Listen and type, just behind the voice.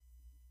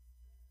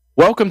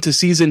Welcome to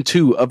Season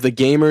 2 of the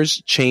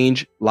Gamers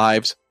Change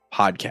Lives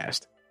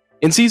podcast.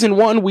 In Season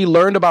 1, we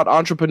learned about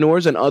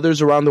entrepreneurs and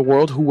others around the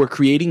world who were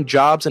creating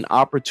jobs and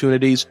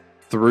opportunities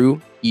through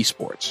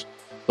esports.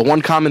 The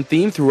one common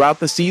theme throughout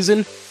the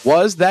season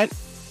was that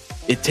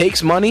it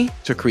takes money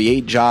to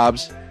create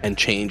jobs and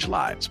change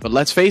lives. But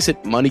let's face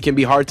it, money can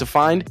be hard to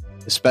find,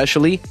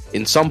 especially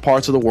in some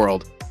parts of the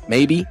world,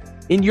 maybe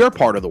in your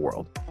part of the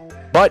world.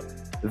 But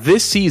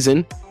this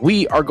season,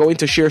 we are going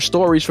to share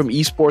stories from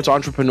esports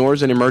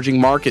entrepreneurs in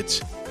emerging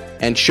markets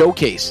and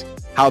showcase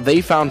how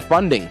they found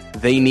funding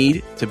they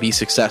need to be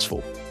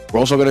successful. We're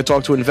also going to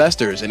talk to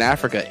investors in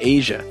Africa,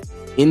 Asia,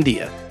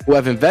 India, who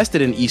have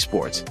invested in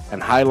esports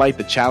and highlight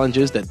the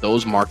challenges that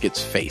those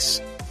markets face.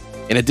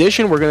 In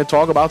addition, we're going to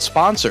talk about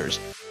sponsors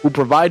who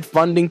provide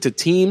funding to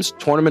teams,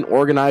 tournament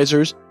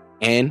organizers,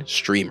 and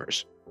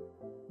streamers.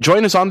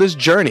 Join us on this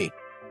journey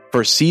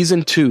for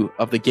Season 2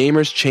 of the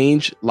Gamers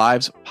Change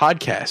Lives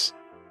podcast,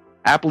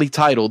 aptly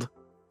titled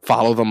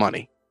Follow the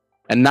Money.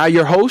 And now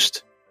your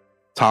host,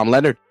 Tom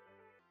Leonard.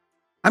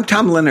 I'm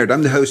Tom Leonard.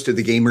 I'm the host of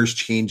the Gamers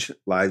Change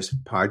Lives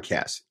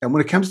podcast. And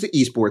when it comes to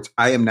esports,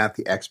 I am not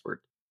the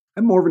expert.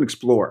 I'm more of an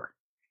explorer.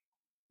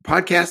 The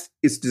podcast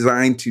is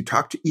designed to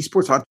talk to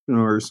esports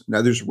entrepreneurs and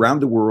others around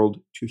the world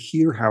to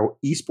hear how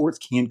esports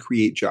can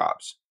create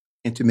jobs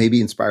and to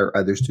maybe inspire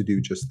others to do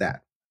just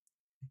that.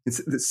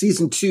 In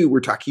Season 2, we're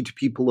talking to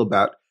people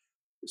about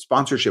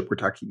sponsorship. We're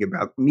talking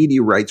about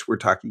media rights. We're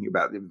talking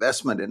about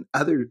investment and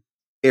other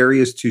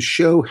areas to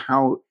show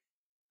how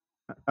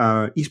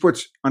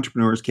esports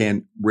entrepreneurs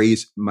can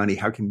raise money,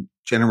 how can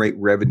generate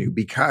revenue,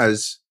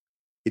 because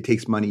it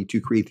takes money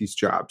to create these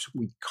jobs.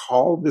 We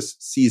call this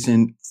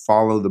season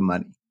Follow the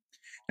Money.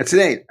 Now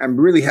today, I'm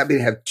really happy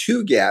to have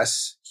two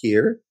guests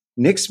here,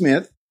 Nick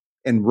Smith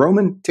and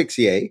Roman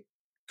Tixier,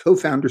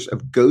 co-founders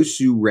of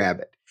Gosu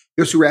Rabbit.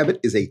 Gosu Rabbit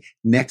is a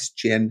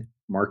next-gen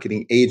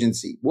marketing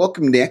agency.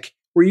 Welcome, Nick.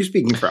 Where are you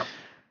speaking from?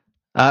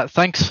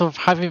 Thanks for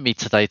having me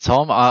today,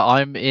 Tom.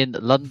 I'm in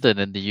London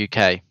in the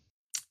UK.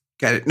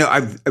 Got it. No,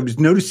 I was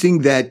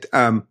noticing that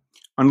on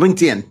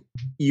LinkedIn,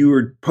 you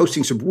were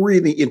posting some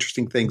really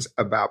interesting things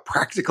about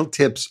practical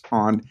tips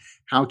on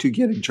how to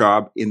get a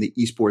job in the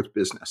esports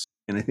business.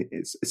 And I think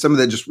some of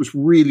that just was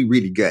really,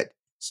 really good.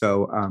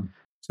 So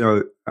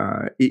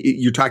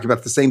you're talking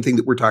about the same thing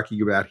that we're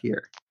talking about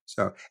here.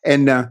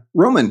 And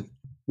Roman,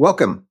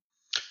 welcome.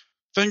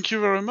 Thank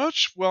you very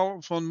much.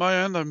 Well, from my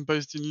end, I'm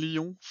based in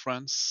Lyon,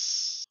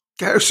 France.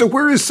 So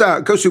where is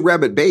Gosu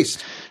Rabbit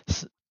based?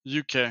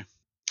 UK.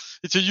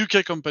 It's a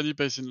UK company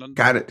based in London.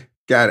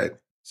 Got it.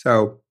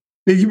 So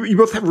you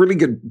both have really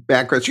good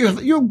backgrounds.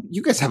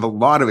 You guys have a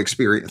lot of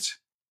experience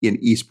in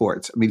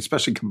esports. I mean,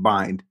 especially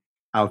combined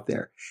out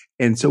there.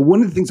 And so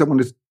one of the things I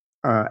want to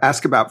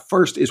ask about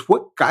first is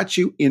what got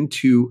you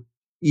into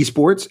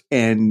esports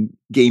and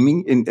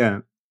gaming and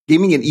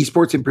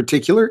esports in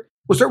particular.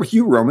 We'll start with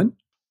you, Roman.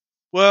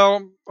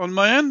 Well, on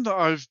my end,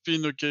 I've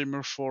been a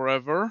gamer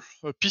forever,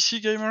 a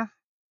PC gamer,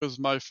 because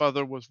my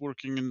father was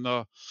working in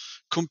the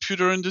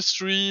computer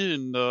industry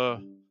in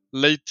the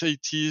late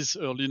 80s,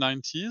 early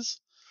 90s.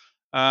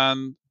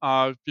 And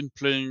I've been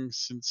playing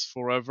since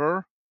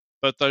forever.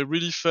 But I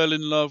really fell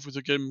in love with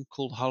a game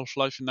called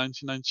Half-Life in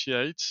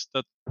 1998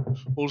 that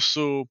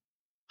also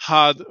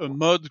had a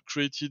mod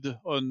created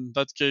on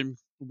that game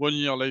 1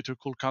 year later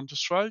called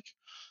Counter-Strike.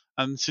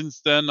 And since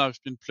then, I've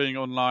been playing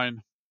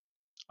online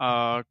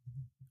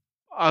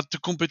at the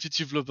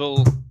competitive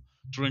level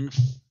during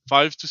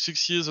 5 to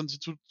 6 years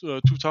until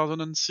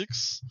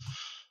 2006.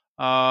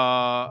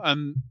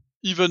 And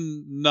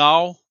even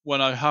now,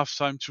 when I have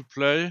time to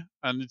play,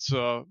 and it's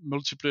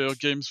multiplayer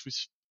games with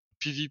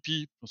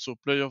PvP, so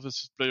player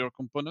versus player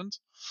component,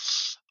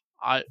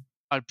 I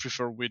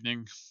prefer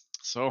winning.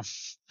 So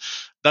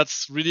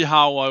that's really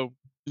how I'm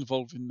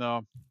involved in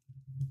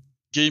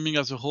gaming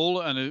as a whole,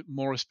 and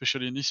more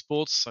especially in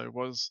esports.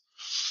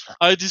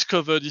 I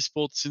discovered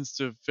esports since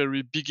the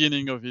very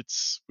beginning of it,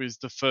 with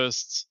the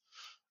first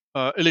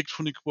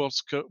Electronic World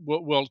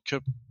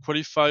Cup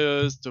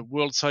qualifiers, the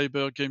World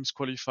Cyber Games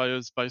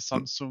qualifiers by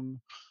Samsung.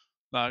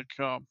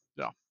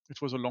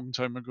 It was a long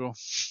time ago.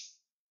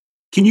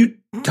 Can you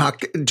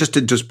talk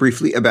just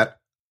briefly about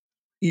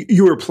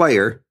you were a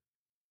player,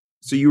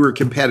 so you were a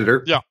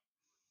competitor. Yeah.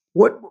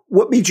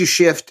 What made you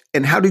shift,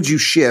 and how did you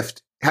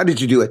shift? How did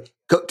you do it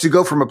to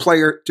go from a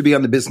player to be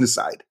on the business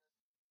side?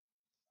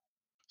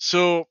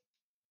 So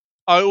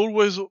I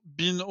always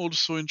been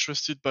also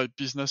interested by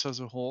business as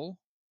a whole,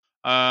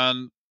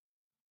 and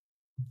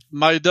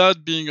my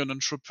dad being an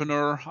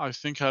entrepreneur, I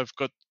think I've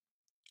got.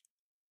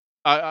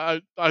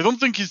 I don't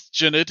think it's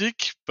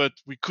genetic, but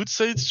we could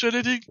say it's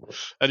genetic.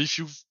 And if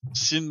you've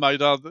seen my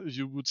dad,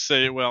 you would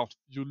say, well,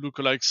 you look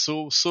like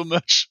so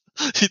much.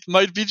 It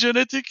might be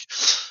genetic.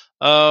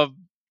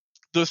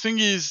 The thing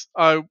is,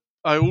 I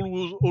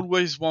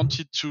always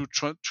wanted to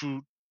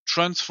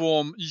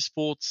transform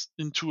esports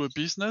into a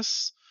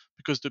business,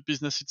 because the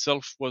business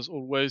itself was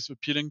always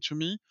appealing to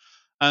me.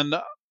 And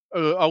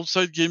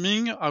outside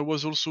gaming, I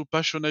was also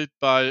passionate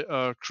by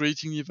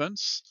creating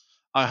events.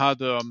 I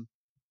had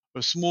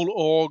a small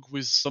org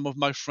with some of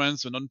my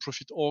friends, a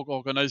non-profit org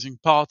organizing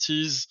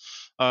parties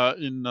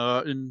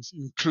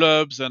in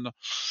clubs, and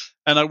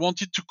I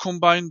wanted to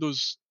combine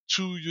those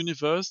two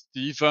universe,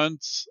 the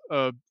event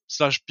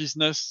slash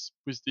business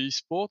with the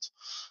esport.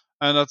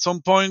 And at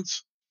some point,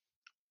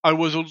 I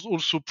was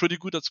also pretty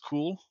good at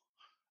school,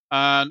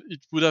 and it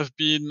would have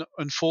been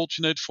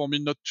unfortunate for me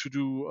not to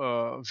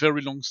do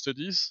very long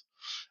studies.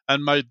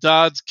 And my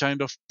dad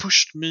kind of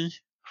pushed me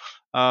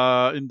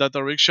in that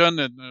direction.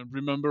 And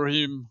remember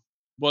him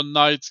one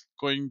night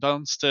going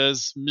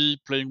downstairs, me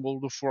playing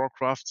World of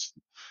Warcraft,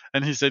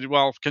 and he said,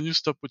 "Well, can you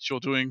stop what you're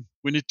doing?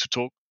 We need to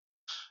talk."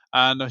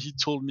 And he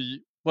told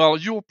me, "Well,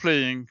 you're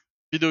playing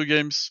video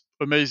games,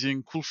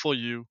 amazing, cool for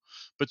you,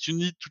 but you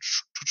need to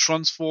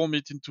transform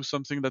it into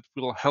something that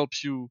will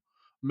help you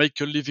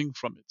make a living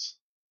from it."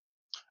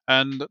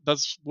 And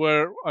that's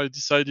where I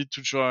decided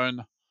to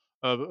join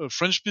a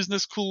French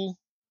business school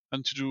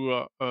and to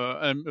do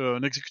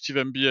an executive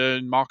MBA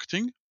in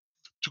marketing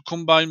to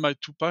combine my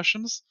two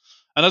passions.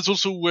 And that's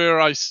also where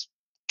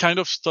kind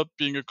of stopped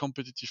being a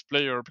competitive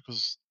player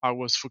because I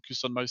was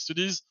focused on my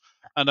studies.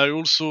 And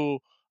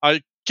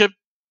I kept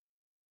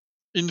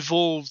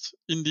involved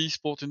in the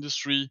esport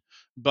industry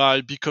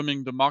by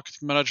becoming the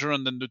marketing manager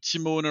and then the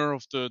team owner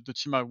of the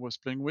team I was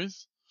playing with,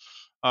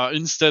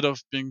 instead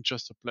of being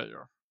just a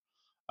player.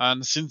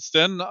 And since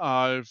then,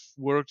 I've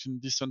worked in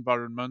this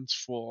environment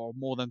for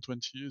more than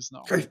 20 years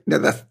now. Okay. Now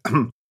that's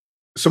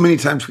so many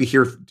times we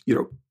hear,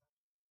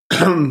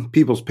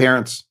 people's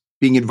parents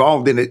being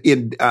involved in it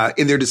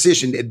in their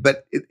decision,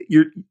 but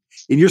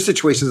in your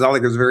situation, it sounds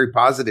like it was a very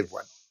positive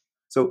one.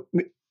 So,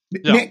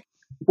 Yeah. Nick,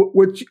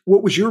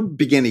 what was your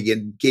beginning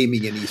in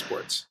gaming and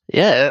esports?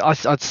 Yeah,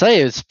 I'd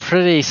say it's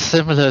pretty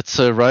similar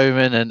to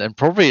Roman and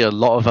probably a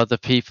lot of other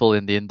people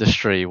in the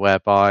industry,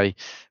 whereby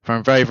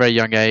from a very, very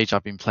young age,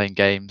 I've been playing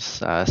games.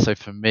 So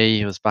for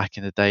me, it was back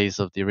in the days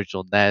of the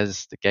original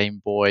NES, the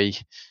Game Boy,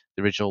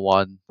 the original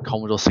one,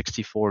 Commodore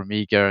 64,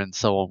 Amiga, and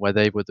so on, where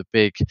they were the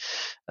big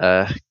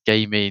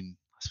gaming,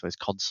 I suppose,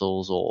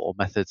 consoles or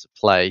methods of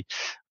play.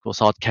 Of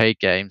course, arcade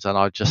games, and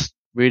I just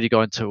really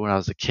got into it when I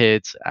was a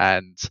kid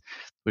and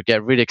would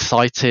get really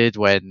excited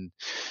when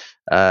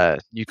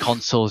new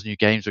consoles, new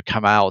games would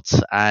come out,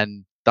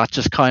 and that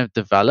just kind of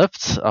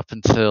developed up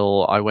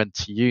until I went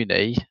to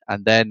uni,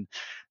 and then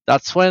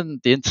that's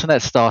when the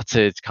internet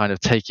started kind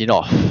of taking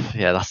off.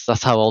 Yeah,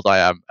 that's how old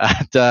I am,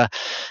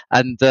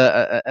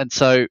 and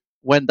so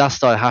when that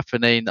started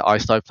happening, I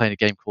started playing a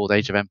game called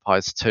Age of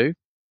Empires 2,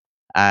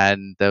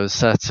 and there was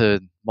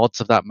certain mods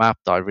of that map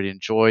that I really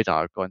enjoyed.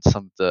 I got into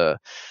some of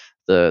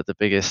the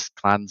biggest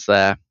clans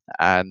there,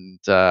 and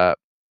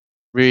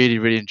really,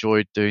 really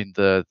enjoyed doing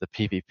the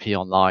PvP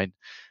online,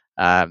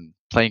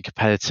 playing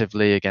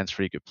competitively against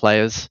really good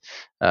players,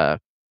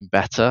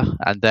 better.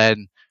 And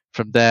then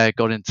from there,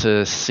 got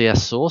into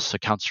CS Source, so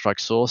Counter-Strike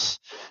Source,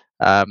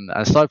 and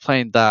I started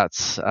playing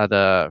that at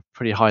a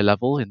pretty high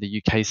level in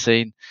the UK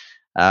scene.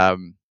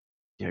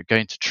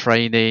 Going to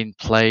training,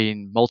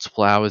 playing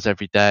multiple hours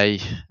every day,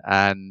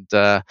 and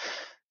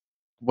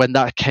when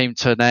that came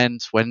to an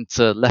end, went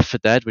to Left 4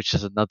 Dead, which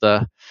is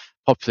another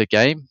popular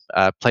game.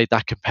 Played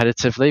that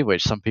competitively,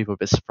 which some people are a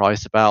bit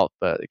surprised about,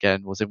 but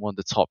again, was in one of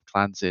the top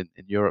clans in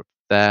Europe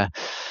there.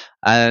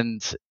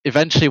 And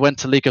eventually went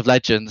to League of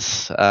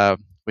Legends,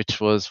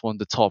 which was one of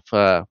the top,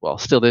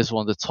 still is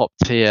one of the top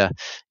tier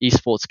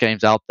esports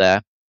games out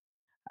there.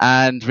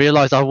 And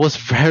realized I was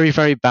very,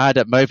 very bad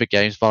at MOBA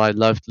games, but I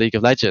loved League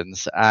of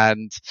Legends,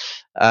 and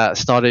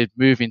started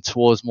moving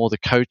towards more the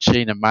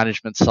coaching and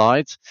management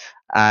side,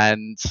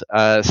 and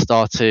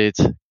started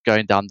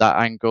going down that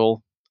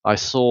angle. I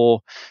saw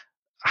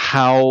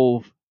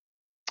how,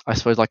 I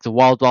suppose, like the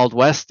wild, wild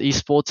west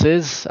esports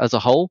is as a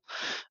whole.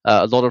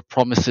 A lot of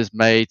promises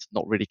made,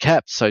 not really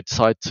kept. So I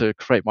decided to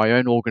create my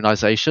own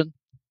organization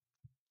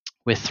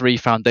with three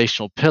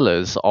foundational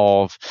pillars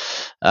of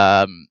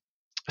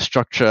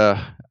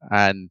structure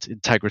and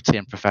integrity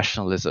and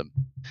professionalism.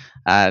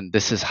 And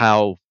this is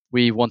how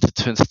we wanted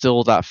to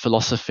instill that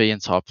philosophy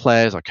into our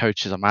players, our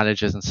coaches, our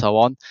managers, and so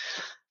on.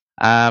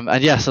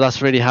 So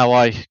that's really how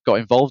I got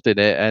involved in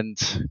it and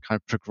kind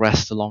of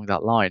progressed along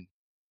that line.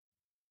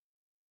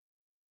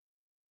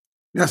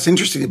 That's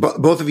interesting.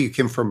 Both of you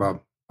came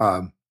from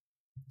a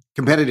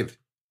competitive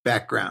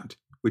background,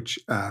 which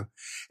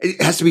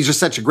it has to be just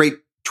such a great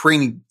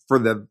training for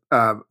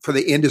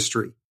the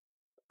industry.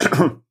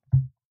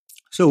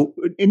 So,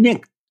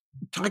 Nick,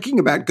 talking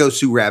about Go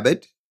Sue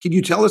Rabbit, can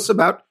you tell us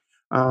about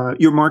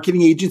your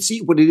marketing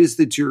agency? What it is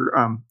that you're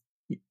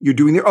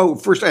doing there? Oh,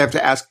 first I have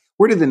to ask,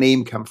 where did the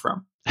name come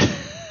from?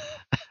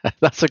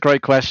 That's a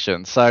great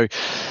question. So,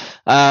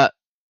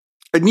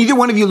 neither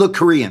one of you look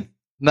Korean.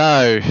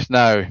 No.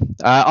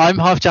 I'm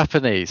half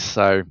Japanese,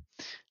 so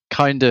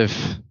kind of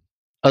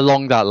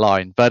along that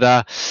line.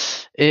 But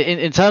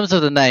in terms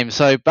of the name,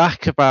 so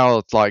back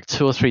about like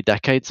 2 or 3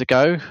 decades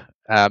ago,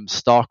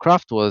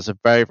 StarCraft was a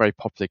very, very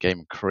popular game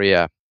in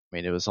Korea. I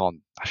mean, it was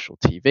on national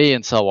TV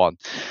and so on.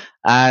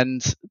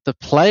 And the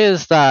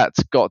players that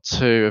got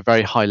to a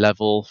very high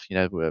level,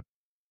 were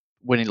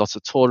winning lots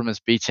of tournaments,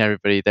 beating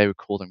everybody, they would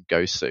call them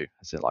Gosu,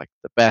 as in like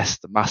the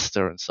best, the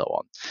master, and so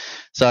on.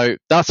 So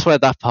that's where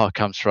that part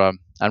comes from.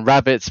 And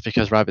rabbits,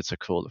 because rabbits are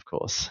cool, of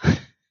course.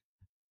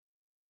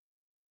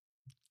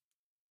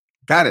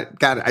 Got it.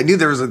 I knew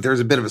there was a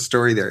bit of a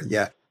story there.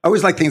 Yeah, I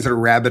always like things that are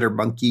rabbit or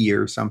monkey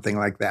or something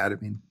like that. I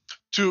mean,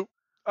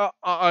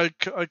 I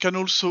can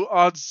also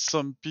add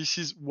some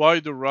pieces. Why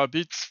the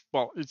rabbit?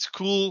 Well, it's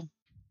cool.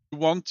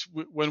 When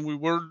we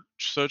were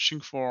searching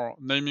for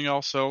naming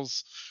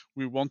ourselves,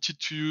 we wanted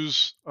to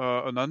use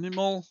an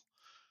animal,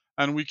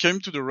 and we came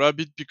to the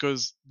rabbit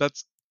because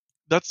that's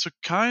a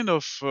kind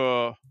of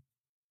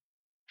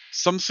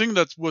something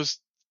that was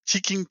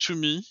ticking to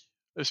me,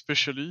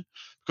 especially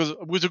because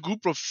with a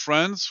group of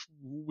friends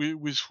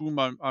with whom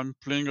I'm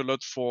playing a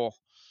lot for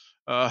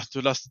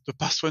the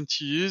past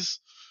 20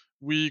 years,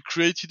 we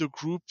created a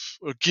group,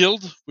 a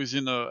guild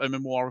within a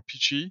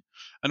MMORPG,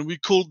 and we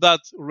called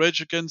that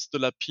Rage Against the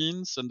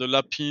Lapines. And the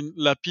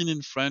lapine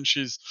in French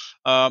is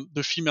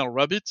the female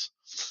rabbit.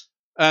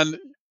 And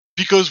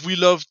because we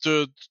loved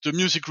the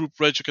music group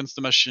Rage Against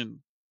the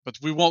Machine, but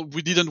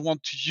we didn't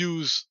want to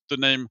use the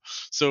name,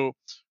 so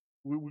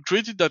we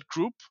created that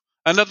group,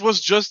 and that was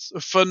just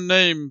a fun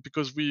name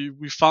because we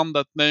found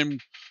that name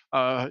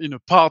in a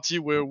party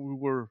where we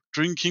were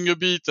drinking a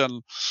bit,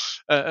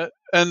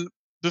 and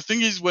the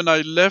thing is, when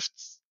I left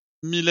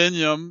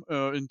Millennium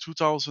in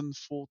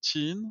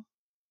 2014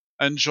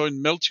 and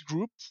joined Melty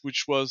Group,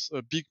 which was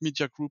a big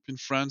media group in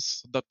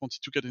France that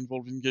wanted to get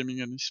involved in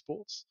gaming and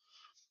esports,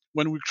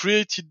 when we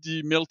created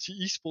the Melty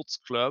Esports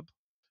Club,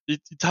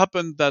 it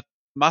happened that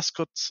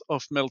mascot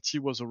of Melty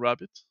was a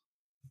rabbit.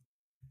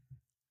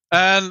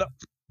 And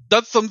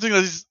that's something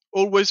that is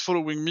always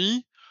following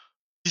me.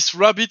 This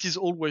rabbit is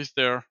always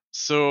there.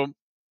 So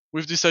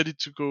we've decided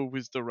to go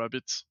with the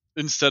rabbit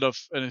instead of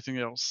anything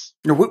else.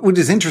 What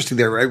is interesting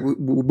there, right?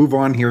 We'll move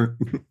on here,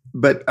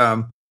 but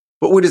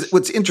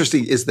what's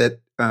interesting is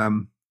that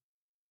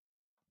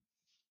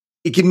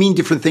it can mean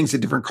different things in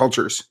different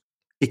cultures.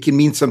 It can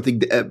mean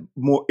something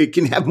more. It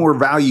can have more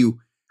value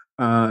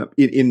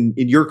in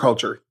your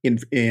culture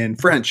in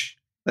French,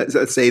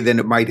 let's say, than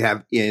it might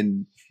have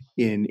in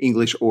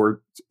English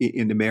or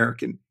in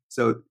American.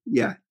 So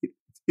yeah,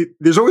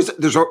 there's always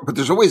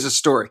a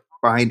story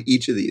behind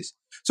each of these.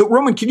 So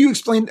Roman, can you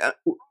explain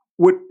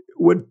what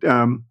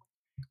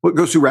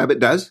Gosu Rabbit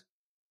does?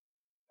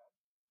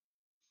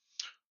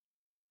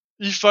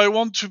 If I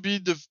want to be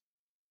the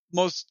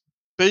most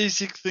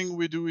basic thing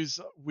we do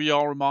is we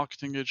are a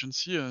marketing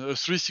agency, a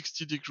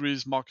 360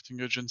 degrees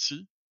marketing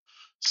agency.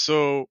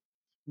 So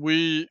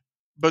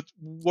but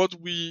what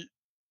we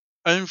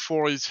aim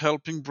for is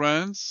helping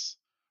brands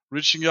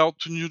reaching out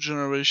to new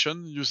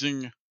generation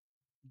using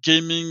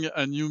gaming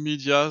and new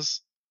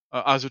medias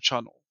as a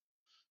channel,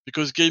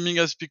 because gaming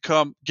and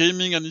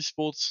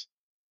esports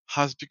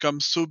has become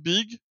so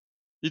big.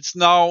 It's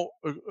now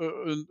a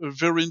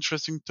very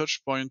interesting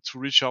touch point to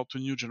reach out to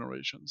new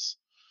generations.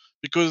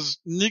 Because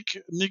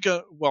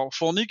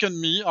for Nick and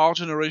me, our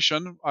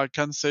generation, I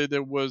can say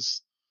there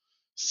was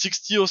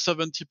 60 or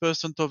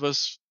 70% of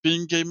us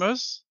being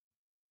gamers.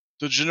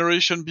 The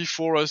generation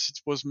before us, it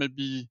was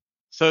maybe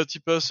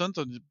 30%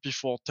 and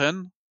before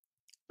 10.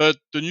 But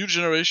the new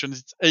generation,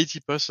 it's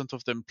 80%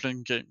 of them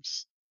playing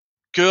games.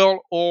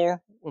 Girl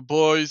or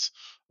boys,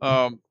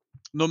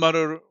 no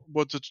matter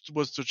what's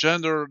the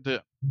gender,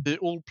 they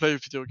all play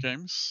video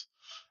games.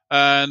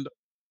 And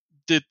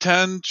they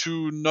tend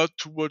to not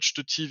to watch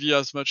the TV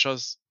as much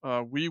as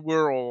we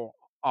were or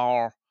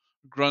our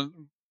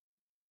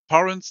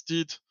grandparents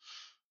did.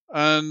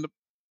 And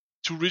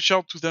to reach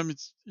out to them,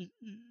 it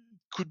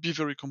could be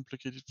very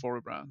complicated for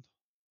a brand.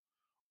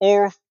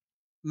 Or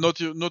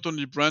not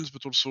only brands,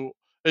 but also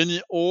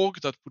any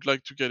org that would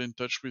like to get in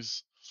touch with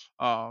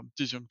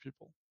these young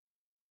people.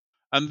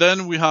 And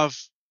then we have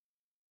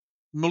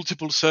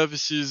multiple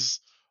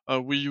services.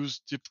 We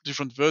use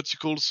different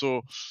verticals.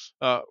 So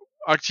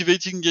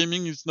activating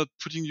gaming is not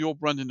putting your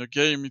brand in a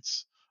game.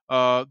 It's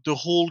the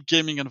whole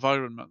gaming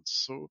environment.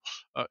 So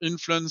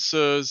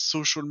influencers,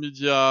 social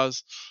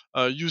medias,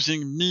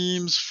 using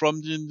memes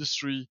from the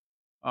industry.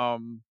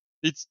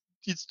 It's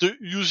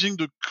using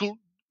the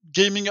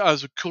gaming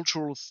as a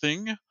cultural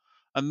thing,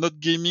 and not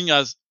gaming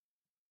as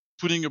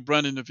putting a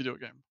brand in a video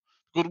game.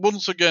 Because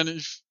once again,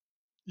 if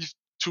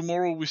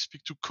tomorrow we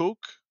speak to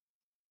Coke,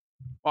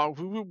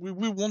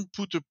 we won't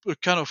put a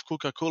can of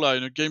Coca-Cola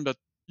in a game that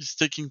is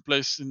taking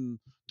place in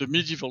the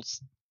medieval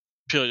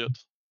period.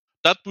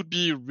 That would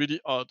be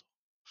really odd.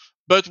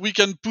 But we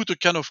can put a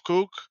can of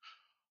Coke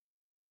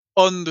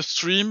on the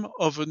stream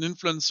of an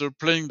influencer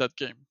playing that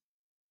game.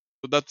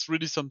 So that's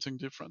really something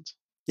different.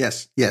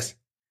 Yes.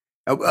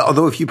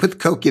 Although if you put the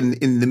Coke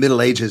in the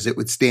Middle Ages, it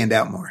would stand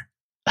out more.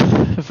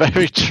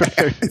 Very true.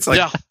 It's like,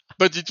 yeah,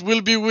 but it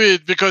will be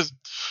weird because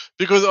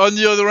on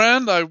the other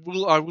hand, I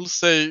will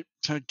say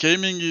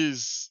gaming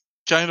is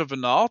kind of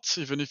an art,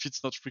 even if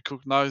it's not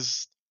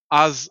recognized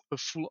as a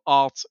full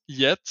art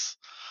yet.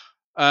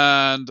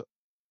 And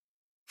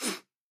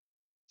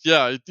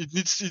yeah, it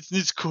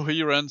needs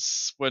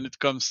coherence when it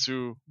comes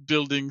to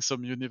building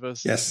some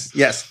universes.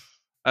 Yes.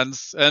 and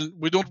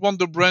we don't want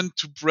the brand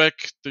to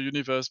break the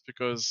universe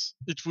because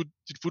it would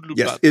look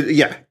Yes.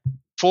 bad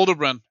for the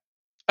brand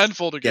and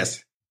for the game.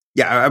 Yes.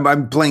 Yeah.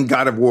 I'm playing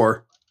God of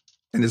War,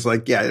 and it's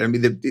like, yeah, I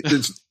mean,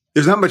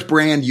 there's not much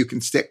brand you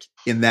can stick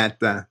in that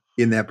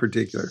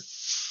particular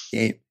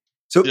game.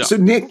 So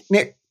Nick,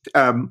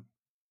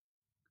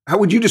 how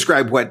would you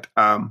describe what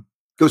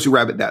Gosu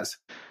Rabbit does?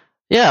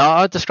 Yeah,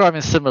 I'd describe it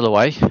in a similar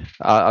way.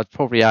 I'd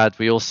probably add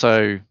we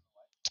also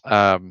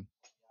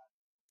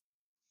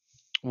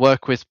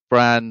work with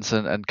brands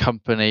and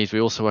companies. We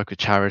also work with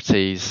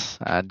charities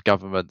and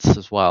governments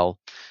as well,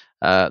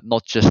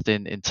 not just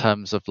in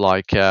terms of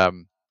like a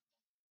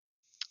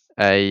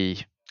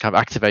kind of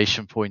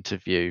activation point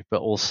of view, but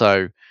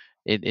also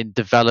in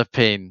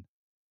developing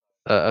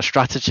a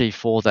strategy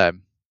for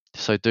them.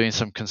 So doing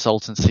some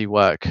consultancy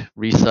work,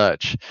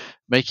 research,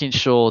 making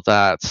sure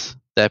that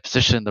they're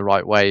positioned the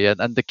right way.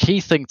 And the key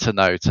thing to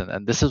note,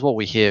 and this is what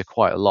we hear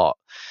quite a lot,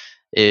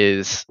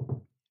 is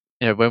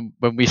when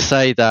we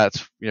say that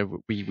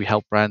we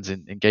help brands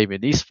in gaming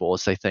and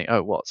esports, they think,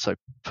 oh, what? So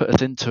put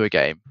us into a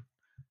game,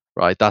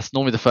 right? That's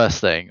normally the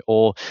first thing.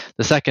 Or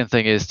the second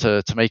thing is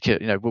to make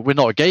it, we're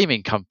not a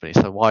gaming company,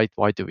 so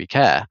why do we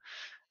care?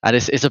 And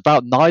it's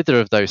about neither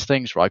of those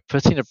things, right?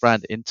 Putting a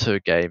brand into a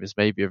game is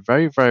maybe a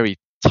very, very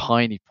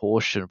tiny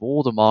portion of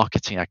all the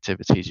marketing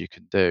activities you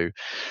can do.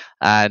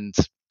 And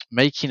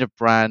making a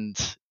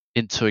brand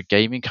into a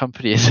gaming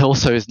company is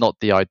not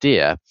the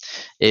idea.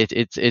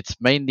 It's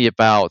mainly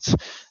about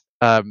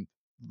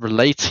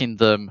relating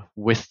them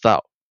with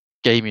that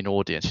gaming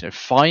audience,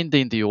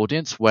 finding the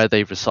audience where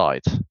they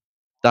reside.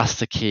 That's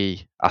the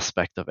key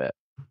aspect of it.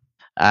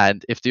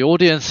 And if the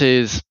audience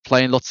is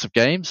playing lots of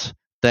games,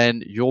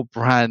 then your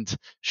brand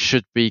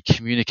should be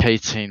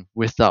communicating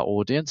with that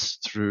audience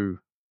through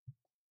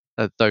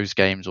those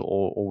games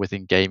or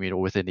within gaming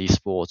or within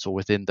esports or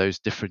within those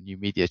different new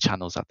media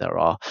channels that there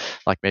are,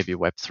 like maybe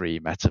Web3,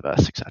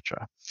 Metaverse,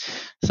 etc.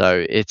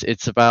 So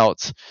it's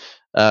about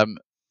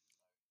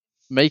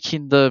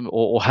making them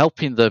or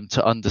helping them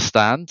to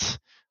understand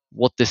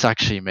what this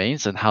actually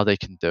means and how they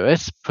can do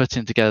it,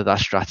 putting together that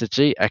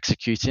strategy,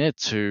 executing it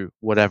to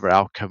whatever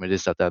outcome it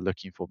is that they're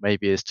looking for.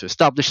 Maybe it's to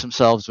establish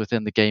themselves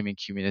within the gaming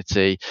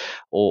community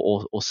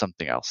or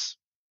something else.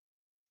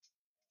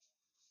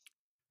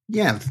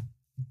 Yeah.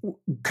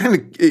 Kind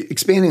of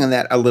expanding on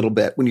that a little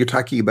bit, when you're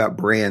talking about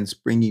brands,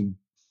 bringing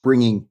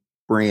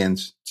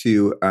brands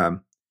to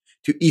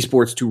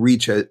esports to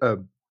reach a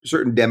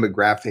certain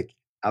demographic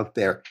out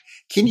there,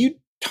 can you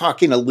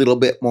talk in a little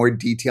bit more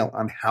detail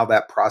on how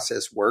that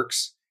process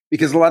works?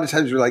 Because a lot of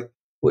times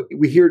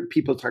we hear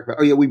people talk about,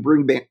 oh yeah, we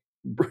bring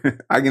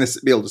I'm going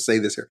to be able to say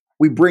this here.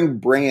 We bring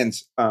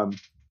brands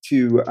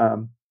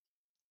to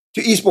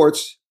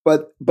esports,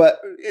 but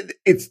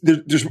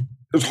there's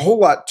a whole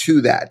lot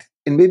to that.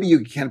 And maybe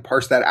you can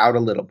parse that out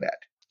a little bit.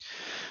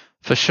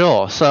 For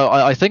sure. So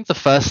I think the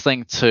first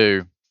thing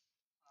to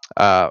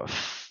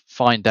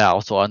find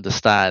out or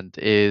understand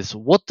is,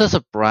 what does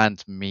a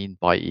brand mean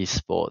by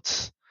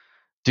esports?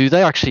 Do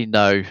they actually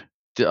know?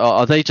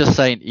 Are they just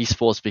saying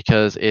esports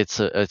because it's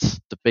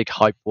the big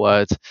hype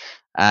word,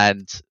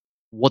 and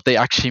what they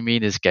actually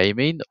mean is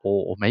gaming,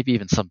 or maybe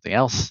even something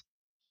else?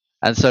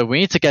 And so we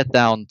need to get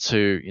down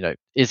to,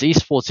 is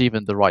esports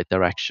even the right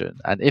direction?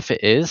 And if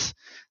it is,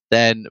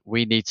 then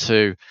we need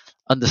to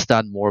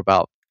understand more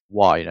about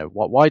why.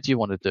 Why do you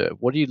want to do it?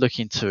 What are you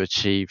looking to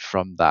achieve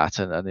from that?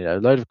 And a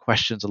load of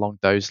questions along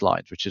those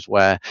lines, which is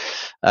where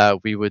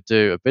we would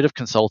do a bit of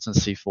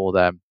consultancy for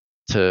them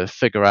to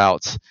figure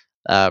out,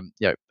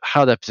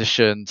 how they're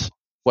positioned,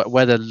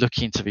 where they're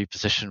looking to be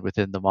positioned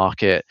within the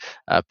market,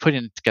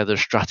 putting together a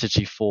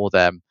strategy for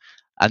them,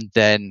 and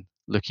then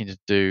looking to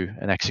do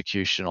an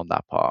execution on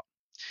that part.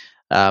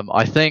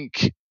 I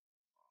think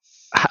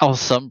how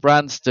some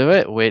brands do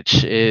it,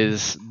 which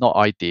is not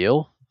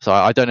ideal. So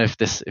I don't know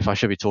if I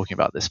should be talking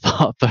about this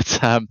part, but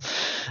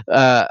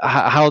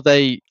how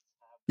they.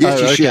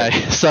 Yes, you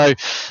should. So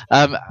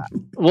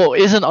what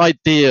isn't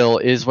ideal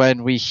is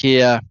when we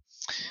hear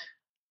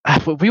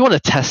we want to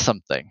test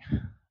something,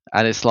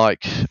 and it's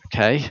like,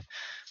 okay,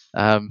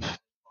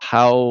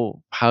 how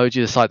would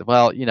you decide?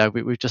 Well,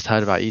 we've just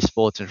heard about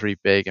esports and it's really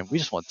big, and we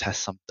just want to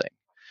test something.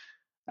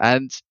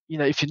 And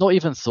if you've not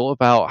even thought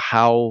about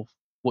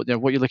what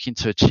you're looking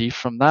to achieve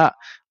from that,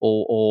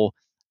 or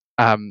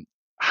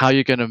how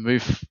you're going to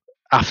move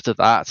after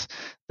that,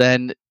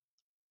 then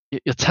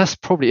your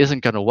test probably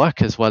isn't going to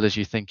work as well as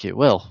you think it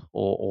will,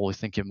 or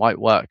think it might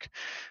work.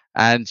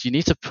 And you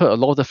need to put a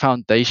lot of the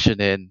foundation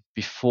in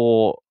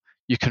before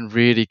you can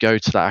really go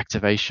to that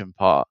activation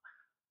part.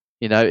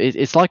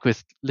 It's like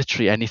with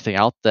literally anything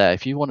out there.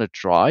 If you want to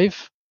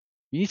drive,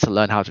 you need to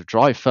learn how to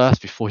drive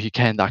first before you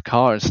get in that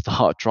car and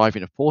start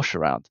driving a Porsche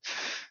around.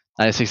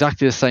 And it's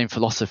exactly the same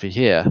philosophy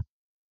here.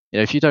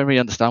 If you don't really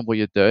understand what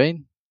you're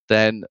doing,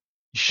 then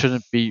you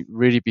shouldn't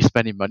really be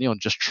spending money on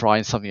just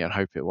trying something and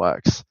hope it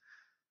works.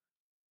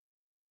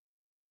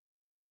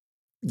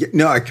 Yeah,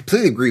 no, I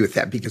completely agree with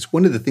that, because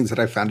one of the things that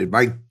I found in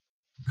my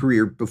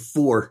career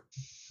before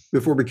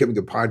becoming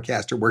a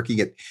podcaster, working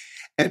at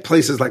at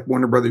places like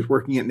Warner Brothers,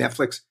 working at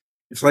Netflix.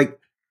 It's like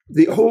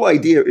the whole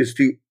idea is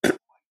to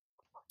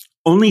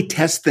only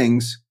test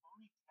things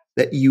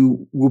that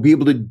you will be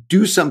able to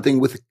do something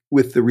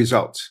with the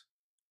results.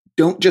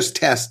 Don't just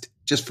test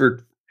just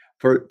for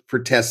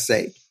test's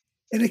sake.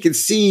 And I can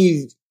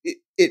see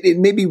it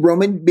maybe,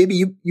 Roman, maybe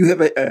you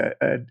have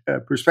a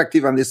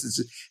perspective on this,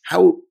 is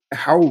how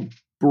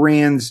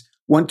brands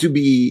want to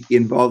be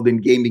involved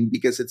in gaming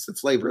because it's the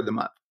flavor of the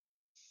month.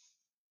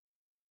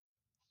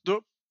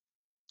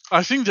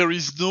 I think there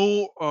is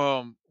no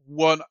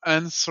one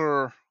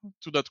answer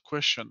to that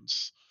question.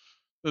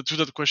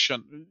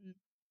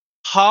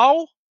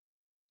 How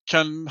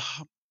can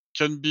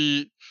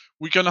be,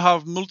 we can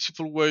have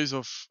multiple ways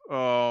of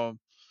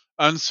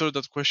answer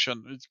that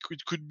question.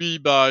 It could be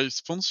by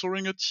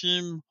sponsoring a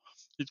team,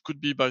 it could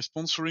be by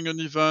sponsoring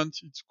an event,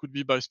 it could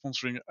be by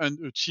sponsoring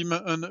a team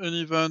and an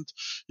event,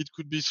 it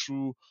could be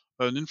through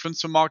an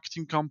influencer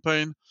marketing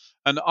campaign.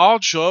 And our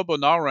job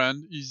on our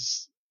end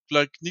is,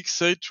 like Nick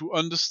said, to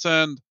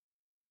understand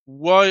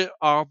why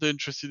are they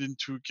interested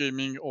into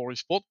gaming or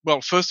esport.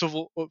 Well, first of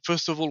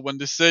all, when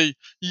they say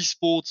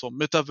esports or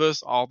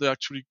metaverse, are they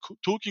actually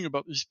talking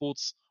about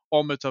esports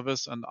or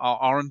metaverse, and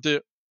aren't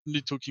they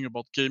only talking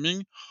about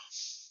gaming?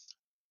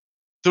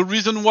 The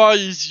reason why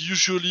is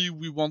usually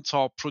we want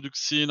our product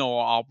scene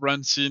or our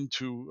brand scene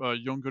to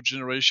younger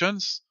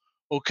generations.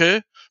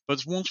 Okay,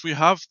 but once we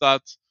have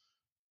that,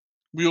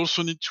 we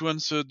also need to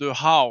answer the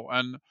how,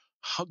 and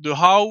the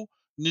how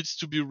needs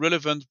to be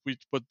relevant with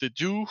what they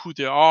do, who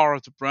they are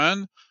as a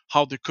brand,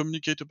 how they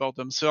communicate about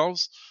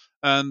themselves.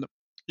 And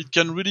it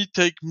can really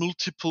take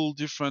multiple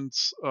different,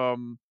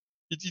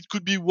 it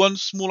could be one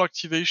small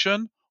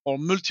activation or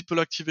multiple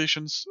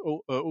activations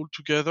all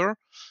together.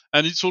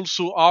 And it's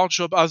also our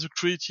job as a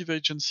creative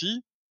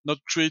agency, not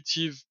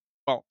creative.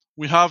 Well,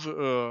 we have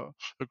a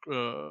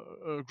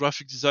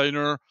graphic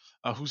designer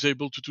who's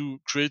able to do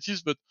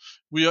creatives, but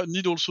we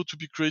need also to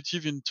be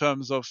creative in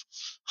terms of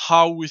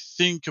how we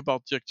think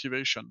about the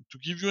activation. To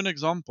give you an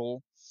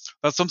example,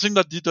 that's something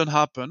that didn't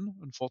happen,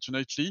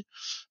 unfortunately,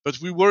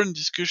 but we were in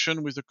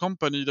discussion with a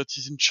company that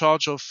is in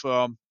charge of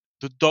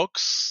the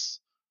docks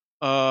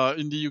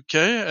in the UK,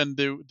 and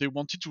they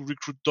wanted to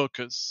recruit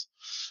dockers.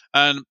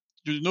 And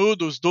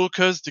those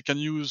dockers, they can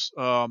use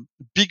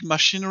big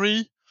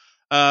machinery,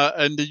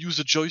 and they use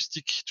a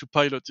joystick to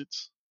pilot it.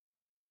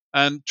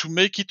 And to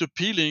make it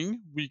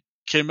appealing, we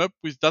came up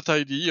with that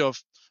idea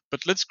of,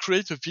 but let's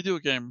create a video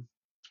game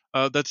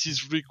that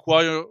is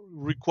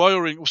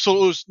requiring,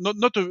 so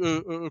not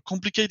a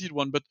complicated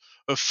one, but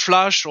a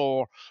Flash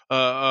or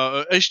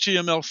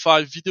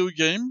HTML5 video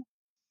game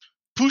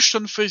pushed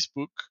on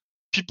Facebook.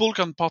 People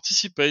can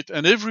participate,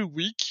 and every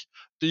week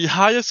the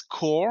highest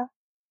score,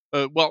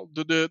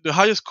 the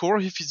highest score,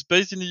 if he's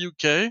based in the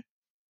UK,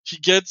 he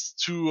gets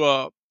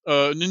to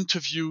an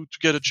interview to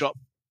get a job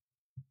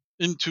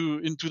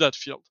into that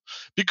field,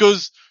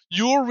 because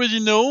you already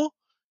know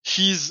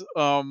he's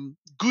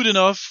good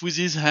enough with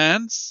his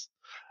hands.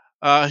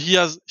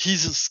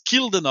 He's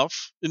skilled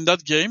enough in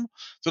that game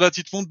so that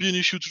it won't be an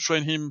issue to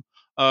train him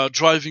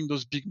driving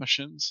those big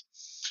machines.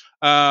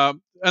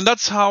 And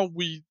that's how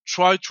we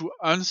try to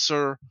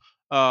answer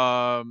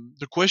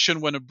the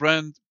question when a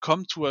brand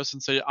come to us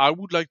and say, I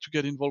would like to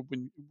get involved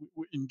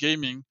in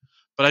gaming,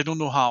 but I don't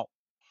know how.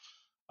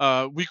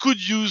 We could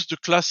use the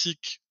classic,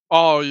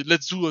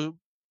 let's do a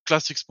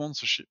classic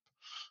sponsorship.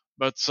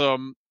 But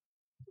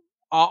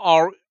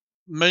our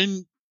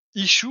main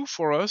issue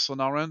for us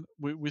on our end,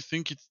 we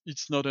think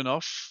it's not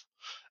enough.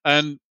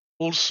 And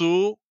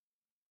also,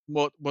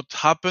 what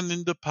happened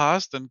in the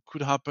past and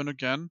could happen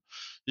again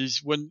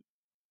is when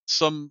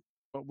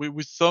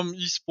with some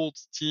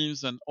esports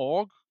teams and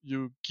org,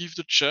 you give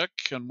the check,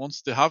 and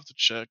once they have the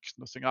check,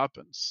 nothing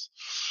happens,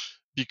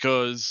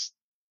 because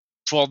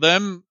for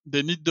them,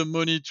 they need the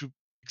money to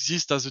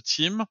exist as a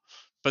team,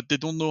 but they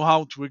don't know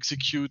how to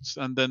execute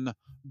and then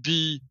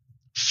be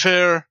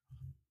fair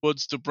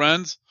towards the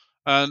brand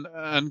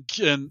and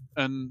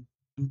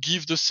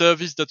give the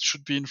service that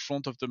should be in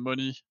front of the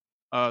money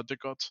they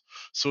got.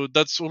 So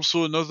that's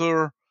also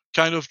another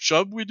kind of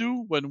job we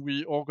do when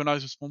we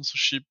organize a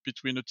sponsorship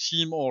between a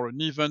team or an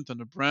event and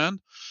a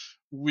brand.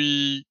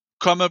 We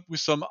come up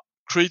with some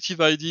creative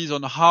ideas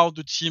on how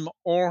the team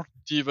or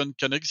the event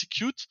can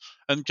execute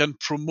and can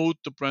promote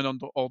the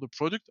brand or the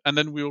product. And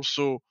then we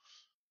also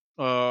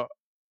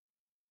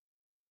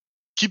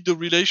keep the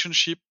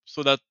relationship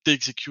so that they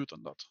execute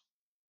on that.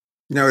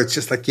 No, it's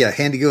just like,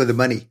 hand to go with the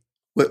money.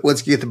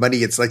 Once you get the money,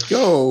 it's like,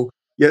 go.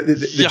 Yeah,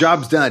 the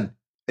job's done.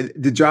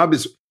 The job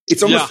is,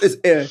 it's almost,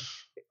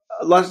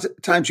 a lot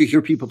of times you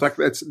hear people talk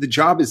about the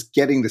job is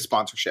getting the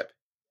sponsorship.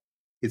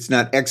 It's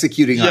not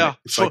executing on it.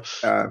 It's like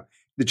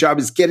the job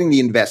is getting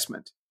the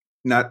investment,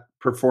 not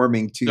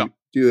performing to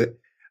do it,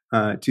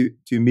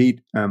 to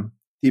meet the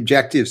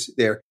objectives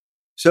there.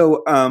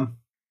 So,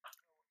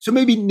 so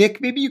maybe Nick,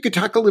 maybe you could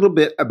talk a little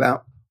bit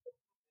about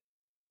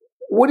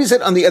what is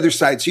it on the other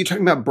side? So you're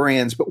talking about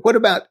brands, but what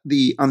about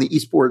on the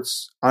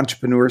esports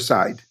entrepreneur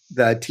side,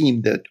 the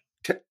team,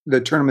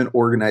 the tournament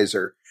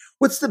organizer?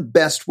 What's the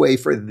best way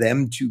for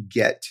them to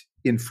get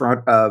in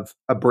front of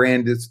a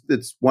brand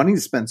that's wanting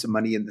to spend some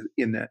money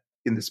in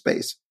the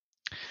space?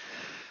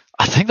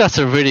 I think that's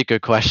a really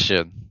good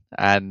question,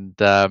 and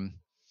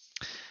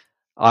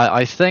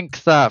I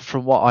think that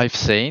from what I've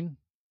seen,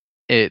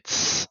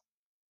 it's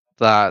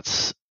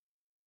that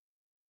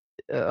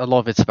a lot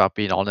of it's about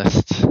being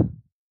honest.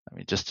 I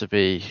mean, just to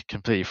be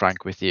completely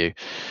frank with you,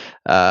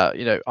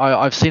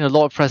 I've seen a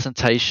lot of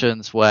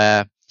presentations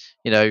where,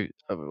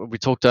 we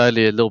talked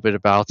earlier a little bit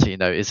about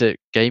it. Is it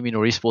gaming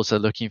or esports they're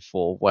looking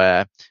for,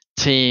 where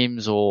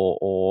teams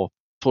or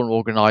tournament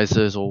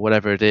organizers or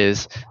whatever it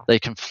is, they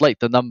conflate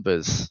the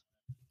numbers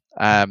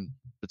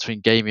between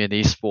gaming and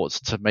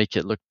esports to make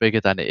it look bigger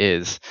than it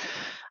is,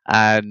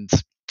 and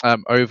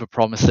over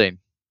promising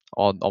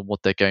on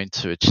what they're going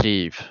to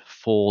achieve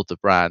for the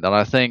brand. And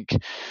I think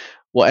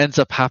what ends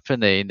up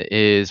happening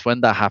is when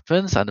that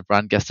happens and the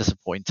brand gets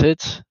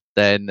disappointed,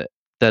 then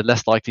they're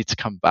less likely to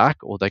come back,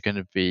 or they're going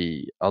to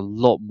be a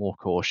lot more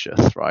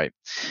cautious, right?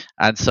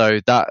 And so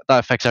that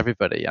affects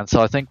everybody. And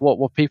so I think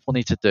what people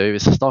need to do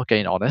is to start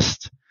getting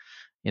honest.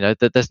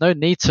 That there's no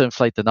need to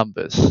inflate the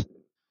numbers.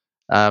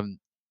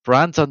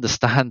 Brands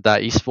understand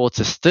that esports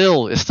is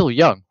still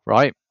young,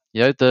 right?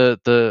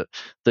 The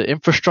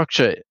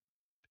infrastructure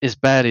is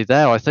barely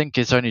there. I think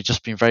it's only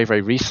just been very,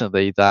 very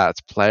recently that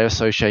player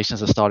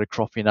associations have started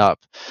cropping up.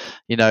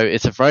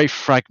 It's a very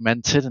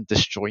fragmented and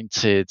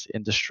disjointed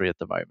industry at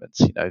the moment.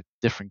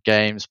 Different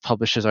games,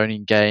 publishers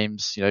owning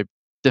games,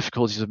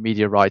 difficulties with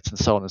media rights and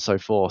so on and so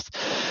forth.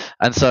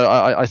 And so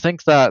I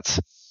think that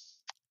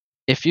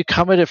if you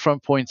come at it from a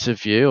point of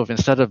view of,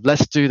 instead of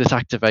let's do this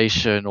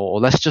activation or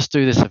let's just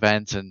do this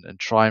event and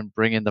try and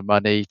bring in the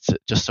money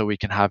just so we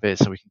can have it,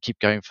 so we can keep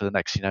going for the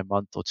next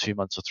month or 2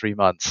 months or 3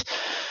 months,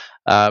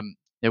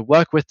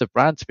 work with the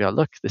brand to be like,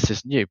 look, this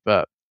is new,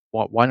 but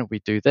why don't we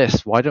do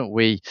this? Why don't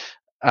we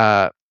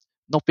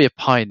not be a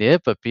pioneer,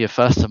 but be a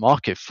first to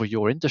market for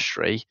your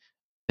industry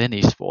in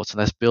esports, and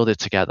let's build it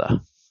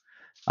together.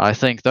 I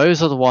think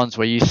those are the ones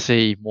where you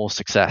see more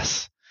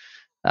success.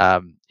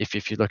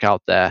 If you look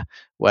out there,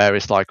 where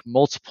it's like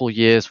multiple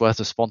years worth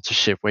of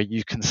sponsorship, where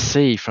you can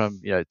see from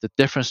the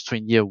difference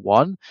between year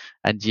 1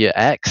 and year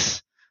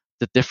X,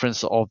 the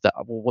difference of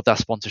what that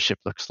sponsorship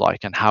looks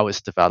like and how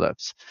it's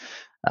developed,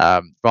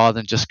 rather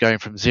than just going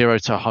from 0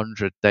 to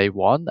 100 day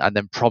 1 and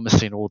then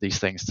promising all these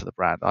things to the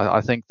brand.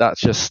 I think that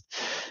just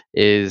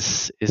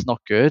is not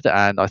good,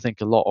 and I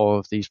think a lot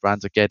of these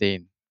brands are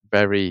getting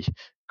very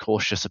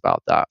cautious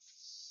about that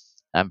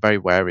and very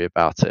wary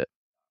about it.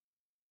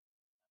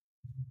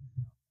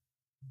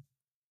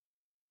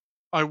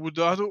 I would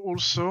add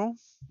also,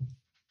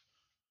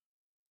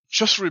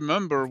 just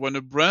remember, when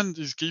a brand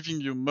is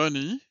giving you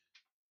money,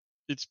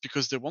 it's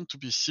because they want to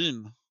be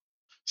seen.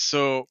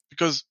 So,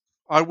 because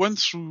I went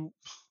through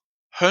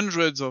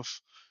hundreds of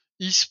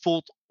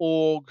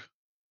esport.org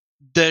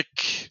deck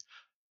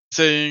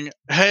saying,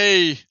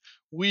 hey,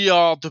 we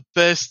are the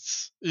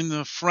best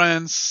in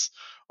France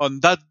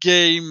on that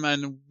game,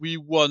 and we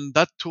won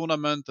that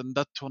tournament and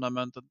that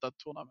tournament and that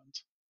tournament.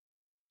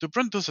 The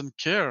brand doesn't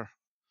care.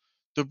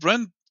 The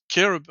brand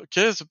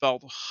cares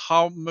about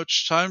how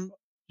much time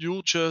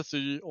your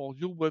jersey or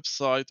your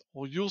website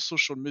or your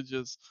social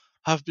medias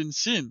have been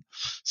seen.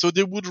 So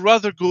they would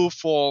rather go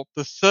for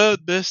the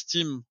third best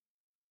team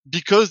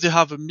because they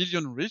have 1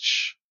 million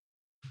reach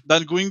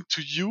than going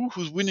to you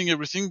who's winning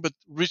everything but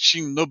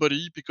reaching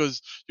nobody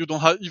because you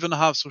don't even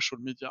have social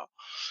media.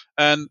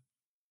 And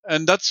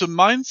that's a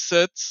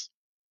mindset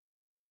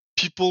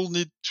people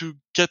need to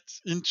get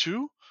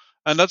into.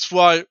 And that's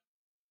why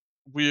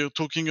we're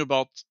talking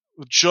about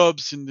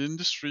jobs in the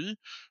industry.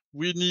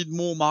 We need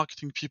more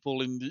marketing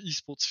people in the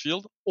esports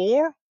field,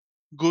 or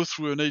go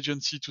through an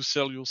agency to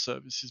sell your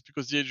services,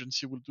 because the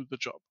agency will do the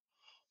job.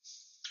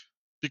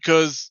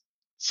 Because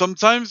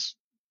sometimes,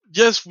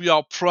 yes, we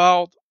are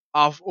proud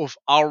of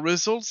our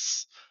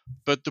results,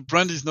 but the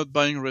brand is not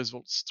buying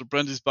results. The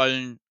brand is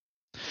buying.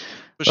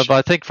 But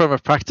I think from a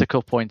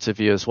practical point of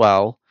view as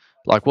well,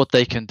 like what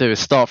they can do is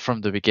start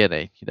from the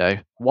beginning.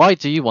 Why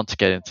do you want to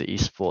get into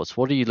esports?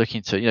 What are you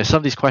looking to? Some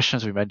of these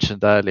questions we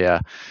mentioned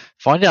earlier.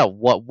 Find out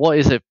what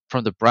is it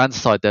from the brand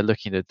side they're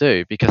looking to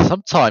do, because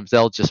sometimes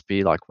they'll just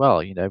be like,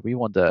 well, we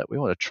want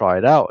to try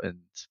it out, and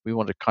we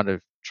want to kind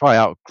of try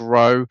out,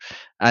 grow,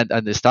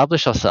 and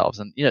establish ourselves.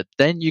 And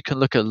then you can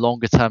look at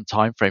longer term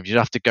timeframes. You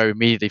don't have to go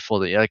immediately for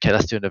the okay,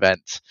 let's do an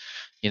event,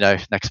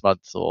 next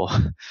month or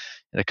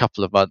in a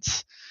couple of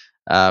months.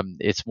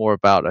 It's more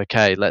about,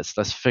 okay,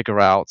 let's figure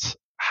out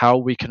how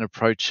we can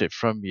approach it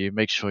from you.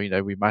 Make sure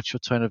we match your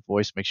tone of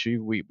voice. Make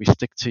sure we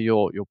stick to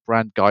your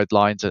brand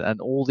guidelines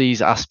and all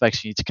these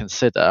aspects you need to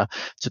consider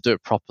to do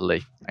it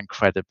properly and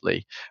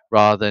credibly,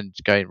 rather than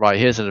going, right,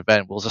 here's an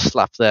event, we'll just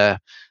slap their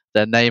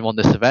name on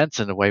this event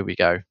and away we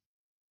go.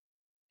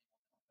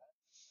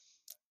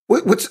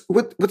 What's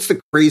the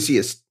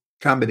craziest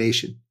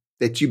combination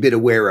that you've been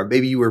aware of?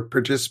 Maybe you were a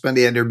participant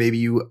in, or maybe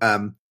you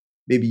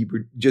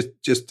were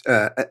just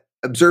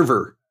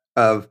observer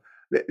of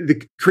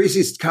the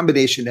craziest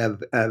combination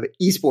of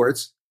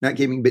esports, not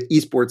gaming, but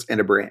esports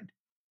and a brand.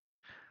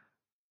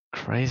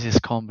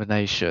 Craziest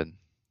combination.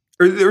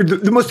 Or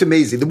the most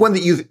amazing, the one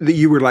that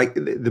you were like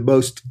the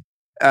most.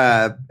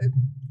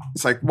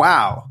 It's like,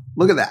 wow,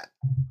 look at that.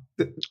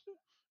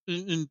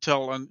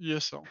 Intel and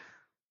ESL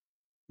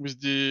with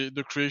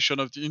the creation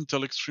of the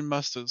Intel Extreme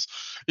Masters.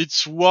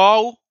 It's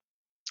wow,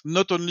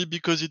 not only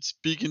because it's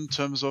big in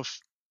terms of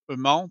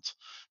amount,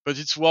 but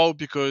it's wow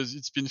because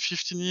it's been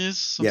 15 years,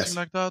 something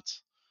like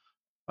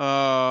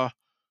that.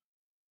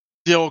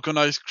 They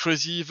organize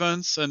crazy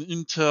events, and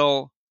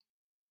Intel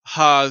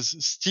has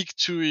stick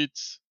to it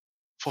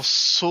for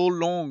so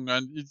long,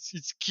 and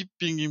it's keep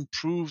being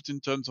improved in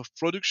terms of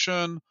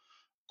production,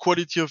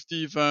 quality of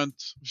the event,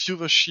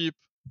 viewership,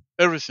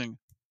 everything.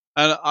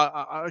 And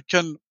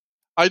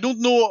I don't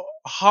know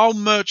how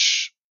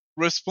much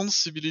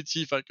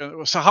responsibility, if I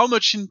can, so how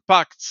much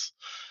impact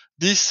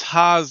this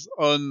has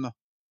on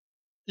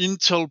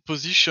Intel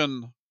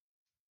position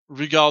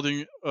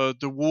regarding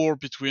the war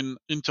between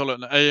Intel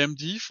and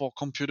AMD for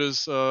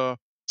computers,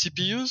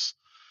 TPUs.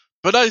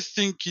 But I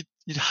think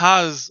it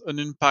has an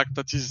impact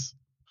that is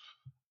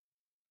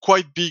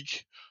quite big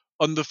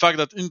on the fact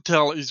that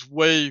Intel is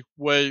way,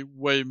 way,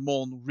 way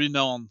more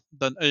renowned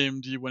than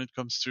AMD when it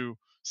comes to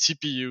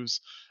CPUs,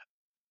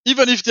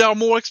 even if they are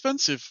more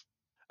expensive.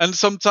 And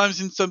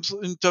sometimes in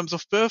terms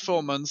of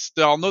performance,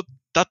 they are not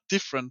that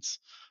different.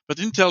 But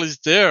Intel is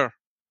there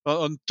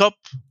on top,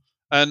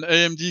 and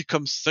AMD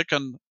comes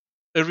second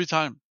every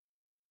time.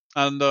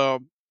 And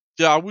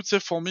I would say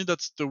for me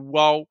that's the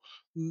wow,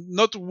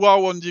 not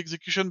wow on the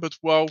execution, but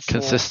wow for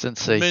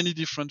consistency, many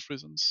different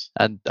reasons.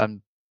 and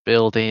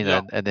building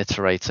and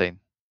iterating.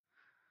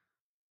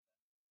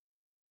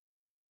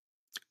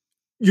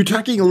 You're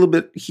talking a little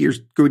bit here,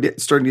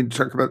 starting to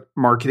talk about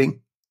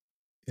marketing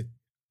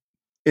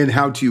and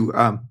how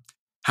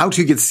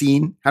to get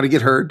seen, how to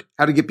get heard,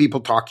 how to get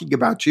people talking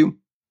about you.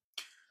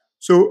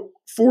 So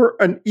for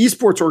an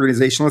esports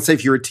organization, let's say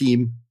if you're a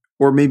team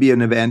or maybe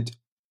an event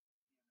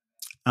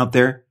out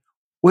there,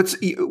 what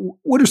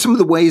are some of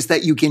the ways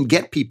that you can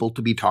get people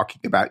to be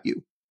talking about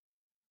you?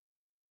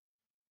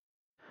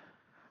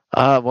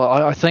 Well,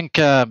 I think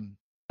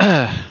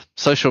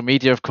social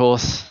media, of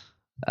course,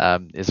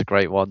 is a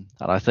great one,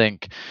 and I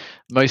think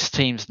most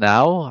teams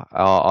now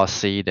are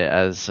seeing it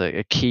as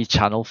a key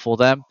channel for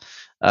them.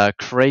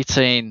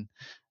 Creating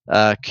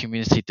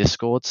community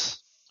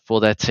discords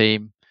for their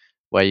team,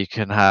 where you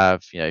can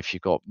have, if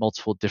you've got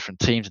multiple different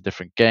teams and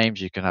different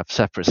games, you can have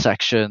separate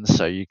sections,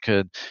 so you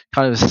could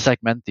kind of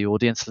segment the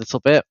audience a little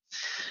bit.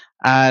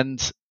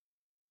 And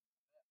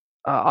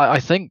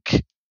I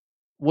think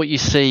what you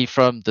see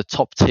from the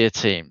top tier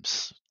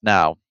teams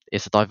now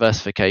is a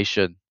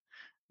diversification,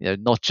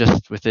 not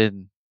just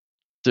within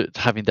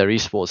having their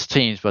esports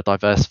teams, but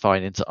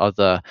diversifying into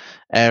other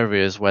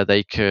areas where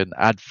they can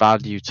add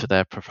value to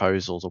their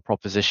proposals or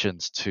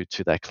propositions to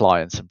their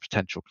clients and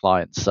potential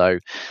clients. So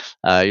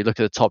you look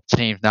at the top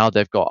teams now;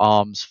 they've got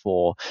arms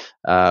for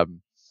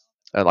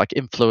like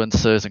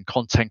influencers and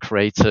content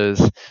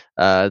creators.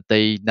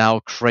 They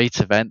now create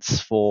events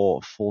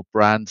for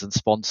brands and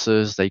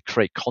sponsors. They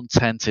create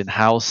content in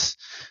house.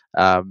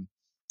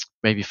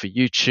 Maybe for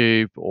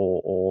YouTube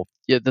or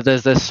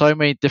there's so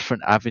many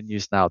different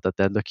avenues now that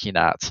they're looking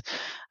at,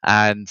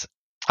 and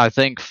I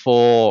think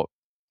for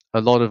a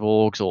lot of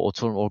orgs or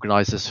tournament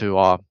organizers who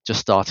are just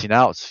starting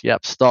out,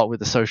 start with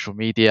the social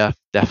media,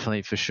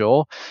 definitely for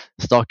sure.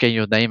 Start getting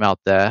your name out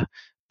there,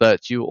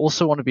 but you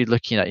also want to be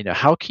looking at,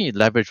 how can you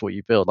leverage what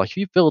you build? Like if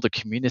you build a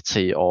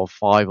community of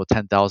 5 or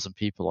 10,000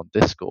 people on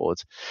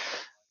Discord,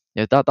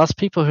 that's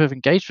people who have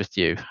engaged with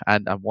you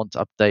and want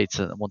updates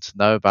and want to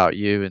know about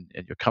you and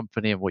your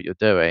company and what you're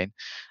doing.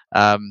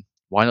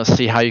 Why not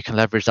see how you can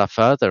leverage that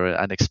further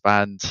and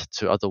expand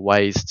to other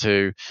ways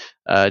to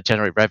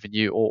generate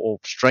revenue or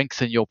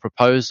strengthen your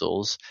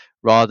proposals,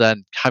 rather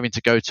than having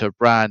to go to a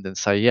brand and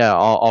say,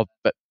 our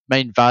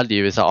main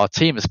value is that our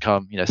team has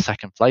come,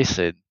 second place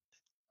in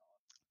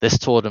this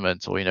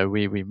tournament, or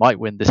we might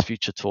win this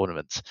future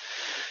tournament.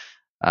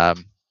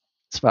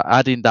 It's about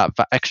adding that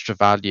extra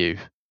value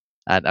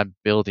and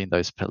building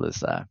those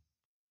pillars there.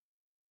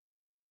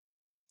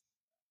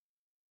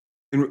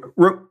 And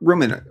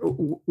Roman,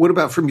 what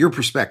about from your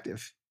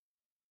perspective?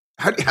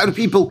 How do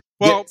people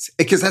get?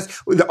 Because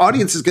that's the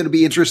audience is going to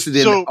be interested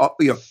in.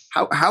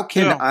 How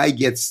can I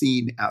get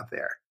seen out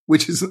there?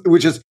 Which is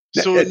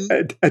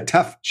a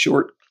tough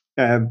short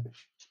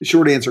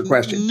answer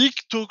question. Nick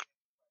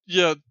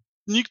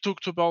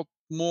talked about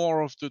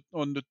more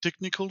on the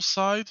technical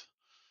side.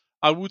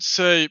 I would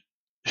say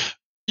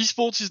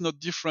esports is not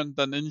different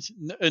than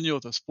any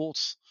other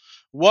sports.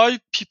 Why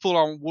people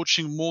are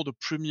watching more the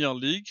Premier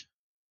League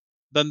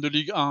than the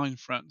Ligue 1 in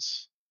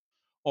France?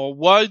 Or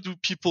why do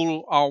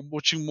people are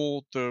watching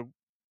more the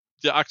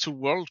actual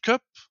World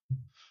Cup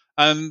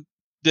and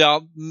they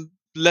are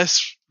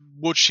less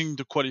watching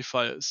the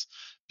qualifiers?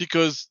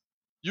 Because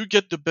you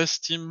get the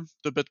best team,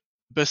 the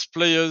best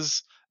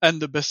players,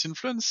 and the best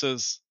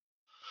influencers.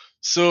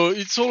 So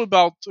it's all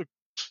about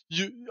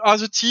you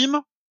as a team.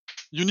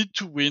 You need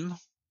to win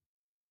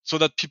so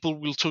that people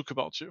will talk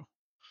about you.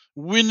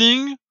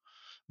 Winning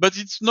But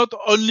it's not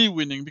only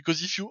winning,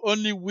 because if you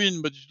only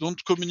win but you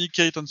don't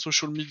communicate on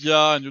social media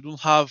and you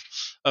don't have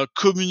a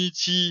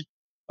community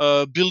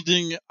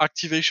building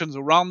activations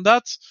around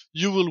that,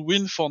 you will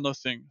win for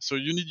nothing. So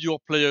you need your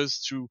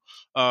players to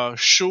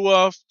show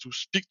off, to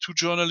speak to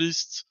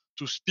journalists,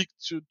 to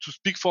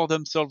speak for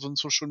themselves on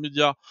social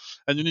media,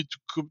 and you need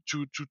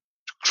to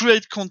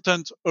create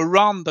content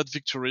around that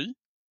victory.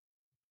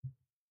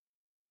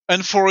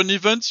 And for an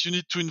event, you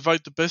need to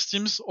invite the best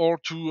teams or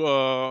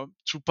to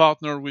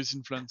partner with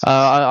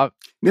influencers.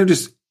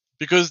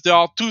 Because there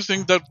are two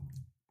things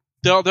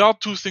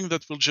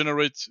that will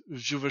generate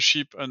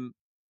viewership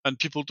and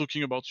people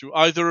talking about you.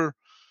 Either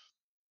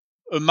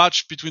a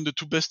match between the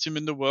two best teams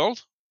in the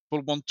world.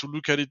 People want to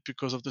look at it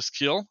because of the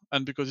skill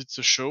and because it's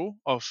a show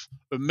of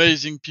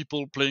amazing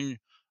people playing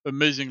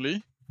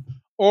amazingly.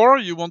 Or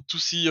you want to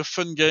see a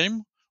fun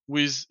game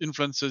with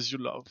influencers you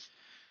love.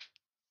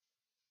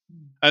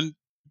 And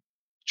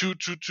to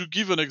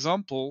give an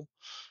example,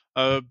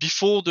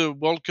 before the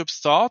World Cup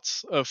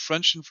starts, a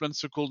French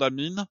influencer called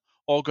Amine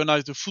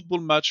organized a football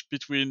match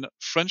between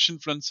French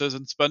influencers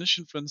and Spanish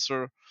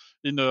influencer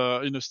in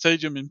a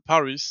stadium in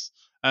Paris,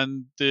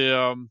 and they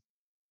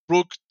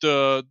broke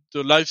the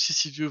live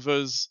CC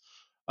viewers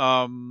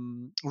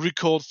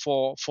record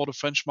for the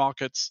French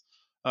markets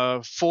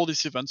for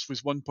this event,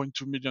 with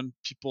 1.2 million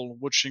people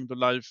watching the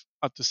live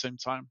at the same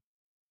time.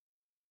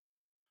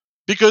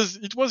 Because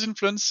it was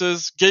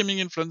influencers, gaming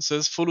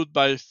influencers, followed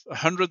by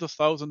hundreds of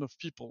thousands of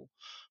people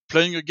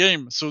playing a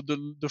game. So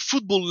the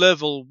football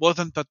level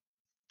wasn't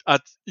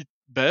at its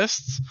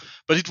best,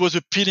 but it was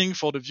appealing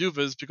for the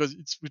viewers because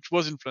it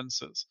was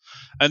influencers.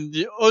 And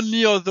the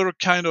only other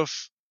kind of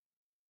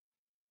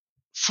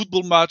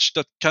football match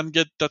that can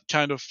get that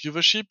kind of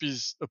viewership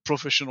is a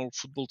professional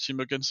football team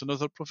against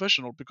another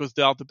professional, because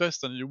they are the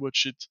best and you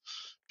watch it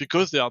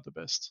because they are the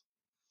best.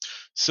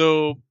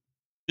 So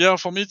yeah,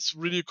 for me, it's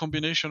really a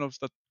combination of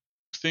that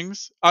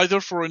things. Either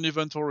for an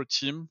event or a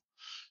team,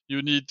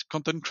 you need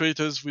content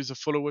creators with a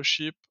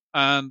followership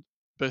and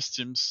best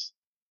teams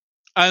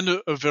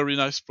and a very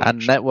nice production.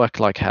 And network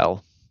like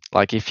hell.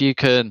 Like if you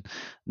can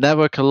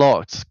network a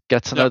lot,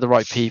 get to know the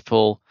right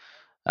people,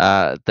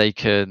 they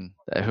can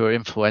who are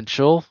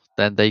influential,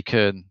 then they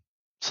can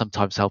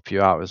sometimes help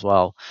you out as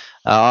well.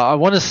 I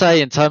want to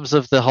say in terms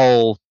of the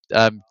whole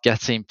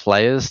getting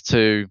players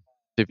to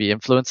be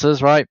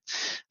influencers, right?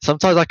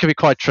 Sometimes that can be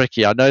quite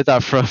tricky. I know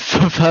that from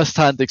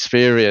first-hand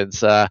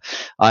experience. I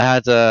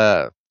had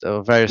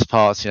various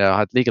parts. I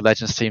had League of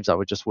Legends teams that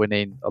were just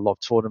winning a lot of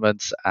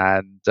tournaments,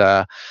 and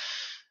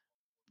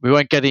we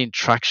weren't getting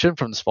traction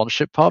from the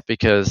sponsorship part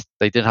because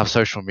they didn't have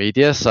social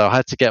media. So I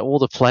had to get all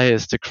the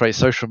players to create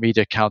social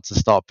media accounts and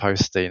start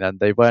posting, and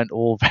they weren't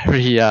all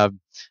very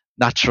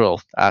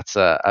natural at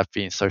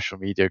being social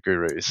media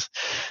gurus.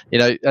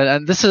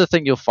 And this is the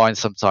thing you'll find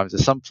sometimes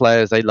is some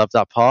players, they love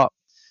that part,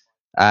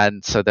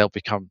 and so they'll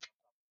become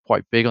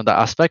quite big on that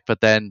aspect, but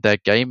then their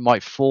game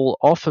might fall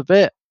off a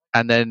bit.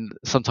 And then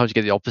sometimes you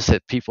get the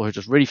opposite, people who are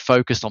just really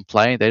focused on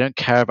playing. They don't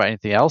care about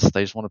anything else.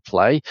 They just want to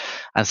play.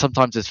 And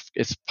sometimes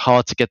it's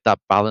hard to get that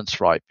balance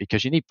right,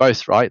 because you need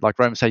both, right? Like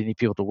Roman said, you need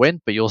people to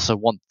win, but you also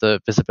want the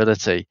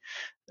visibility.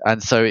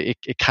 And so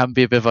it can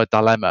be a bit of a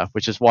dilemma,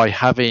 which is why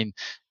getting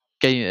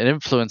an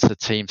influencer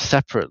team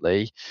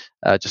separately,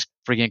 just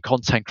bringing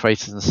content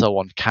creators and so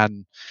on,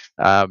 can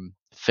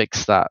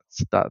fix that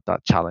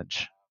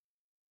challenge.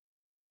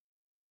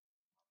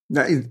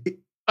 And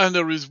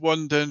there is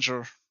one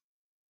danger.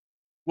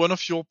 One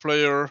of your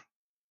player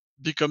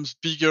becomes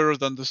bigger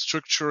than the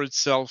structure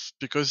itself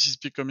because he's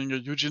becoming a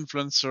huge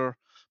influencer,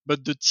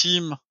 but the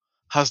team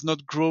has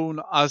not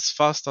grown as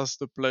fast as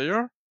the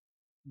player,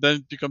 then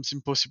it becomes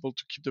impossible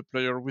to keep the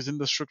player within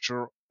the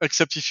structure,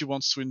 except if he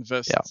wants to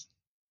invest.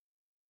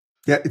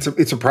 Yeah,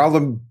 it's a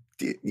problem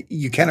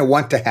you kind of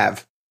want to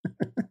have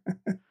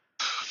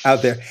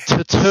out there.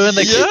 To an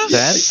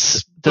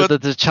extent,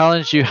 the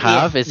challenge you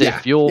have is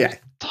if your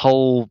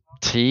whole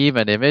team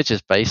and image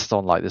is based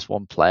on like this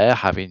one player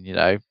having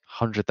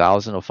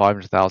 100,000 or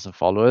 500,000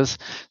 followers,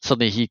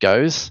 suddenly he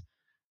goes,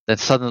 then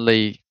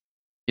suddenly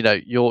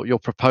your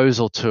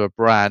proposal to a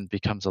brand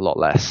becomes a lot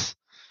less.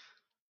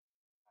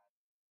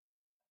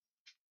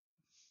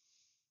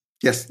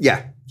 Yes,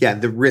 yeah,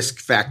 the risk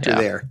factor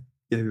there,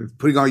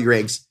 putting all your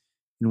eggs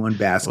in one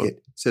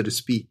basket, so to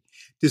speak.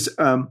 Does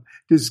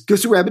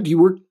Ghost Rabbit, do you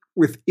work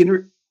with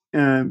do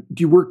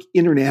you work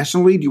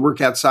internationally? Do you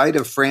work outside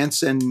of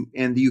France and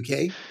the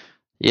UK?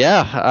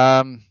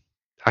 Yeah,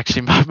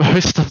 actually,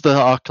 most of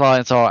our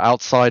clients are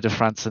outside of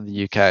France and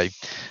the UK,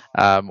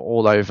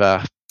 all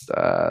over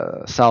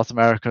South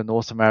America,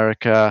 North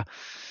America,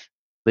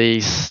 the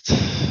East,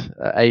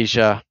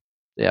 Asia,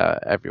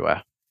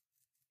 everywhere.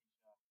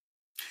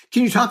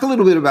 Can you talk a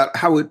little bit about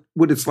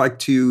what it's like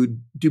to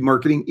do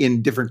marketing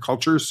in different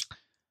cultures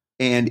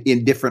and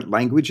in different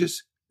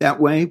languages that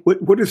way?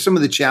 What are some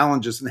of the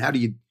challenges, and how do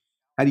you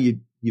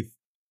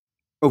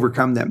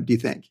overcome them, do you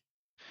think?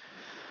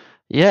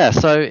 Yeah,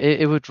 so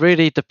it would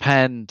really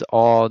depend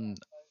on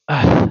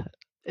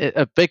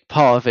a big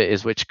part of it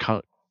is which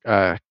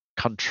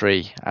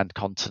country and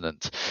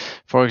continent.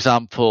 For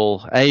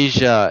example,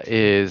 Asia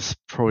is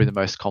probably the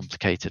most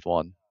complicated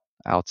one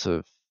out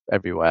of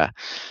everywhere.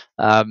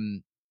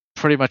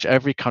 Pretty much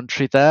every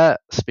country there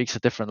speaks a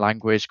different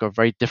language, got a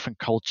very different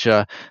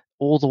culture,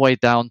 all the way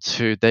down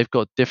to they've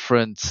got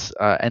different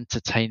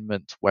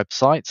entertainment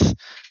websites.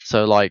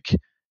 So, like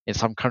in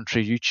some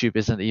countries, YouTube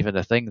isn't even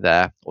a thing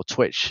there, or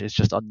Twitch is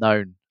just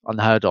unknown,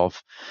 unheard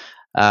of.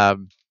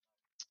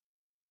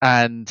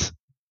 And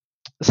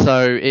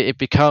so it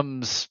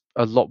becomes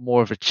a lot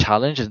more of a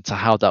challenge into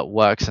how that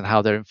works and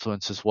how their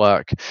influencers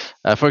work.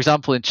 For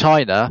example, in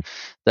China,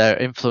 their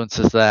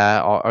influencers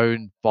there are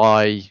owned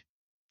by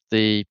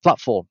the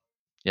platform.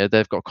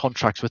 They've got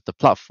contracts with the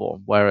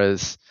platform,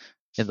 whereas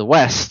in the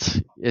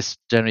West, it's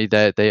generally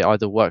they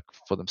either work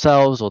for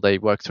themselves or they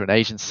work through an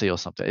agency or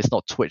something. It's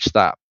not Twitch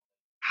that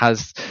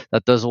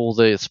does all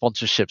the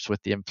sponsorships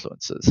with the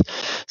influencers.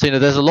 So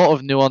there's a lot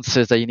of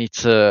nuances that you need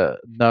to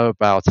know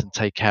about and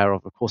take care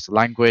of. Of course, the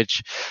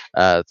language,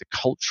 the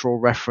cultural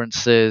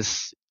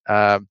references.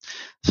 So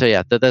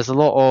yeah, there's a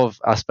lot of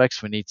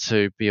aspects we need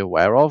to be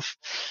aware of.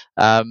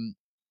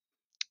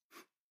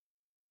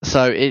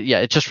 So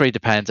it just really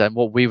depends, and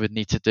what we would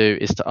need to do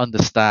is to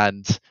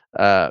understand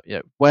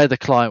where the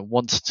client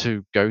wants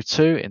to go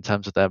to in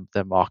terms of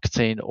their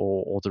marketing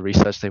or the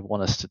research they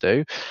want us to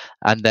do,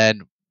 and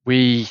then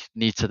we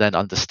need to then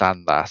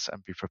understand that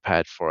and be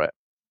prepared for it.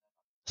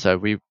 So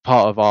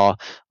part of our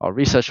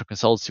research or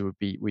consultancy would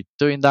be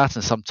doing that,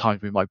 and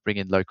sometimes we might bring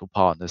in local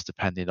partners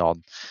depending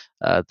on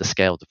the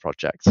scale of the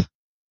project.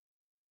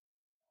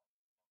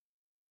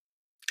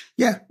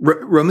 Yeah,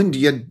 Roman, do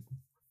you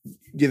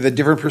have a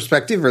different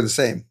perspective or the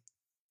same?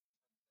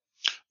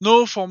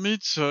 No, for me,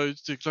 it's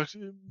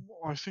exactly.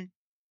 I think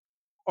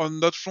on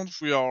that front,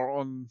 we are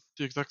on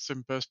the exact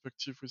same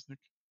perspective with Nick.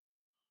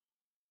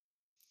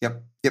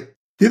 Yep.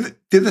 The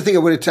other thing I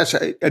want to touch,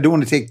 I don't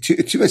want to take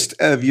too much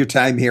of your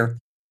time here,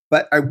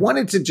 but I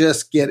wanted to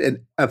just get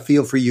a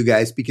feel for you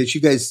guys, because you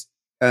guys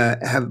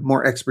have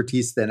more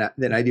expertise than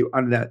I do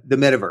on the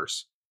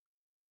metaverse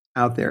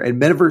out there,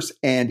 and metaverse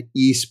and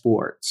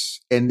esports,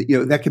 and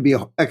that could be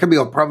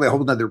probably a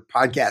whole nother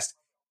podcast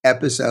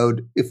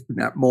episode, if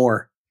not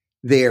more,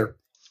 there.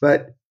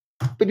 But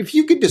if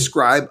you could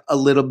describe a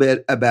little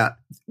bit about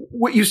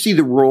what you see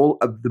the role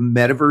of the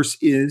metaverse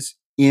is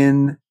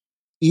in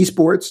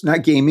esports,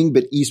 not gaming,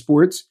 but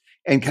esports,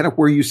 and kind of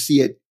where you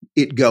see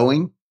it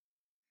going.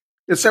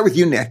 Let's start with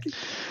you, Nick.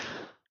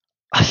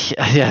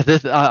 Yeah,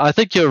 I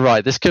think you're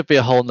right. This could be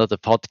a whole nother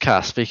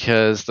podcast,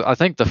 because I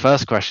think the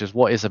first question is,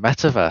 what is a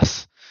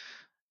metaverse?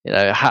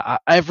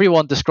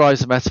 Everyone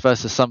describes the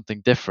metaverse as something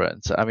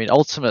different. I mean,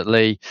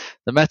 ultimately,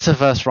 the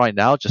metaverse right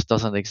now just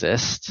doesn't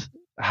exist.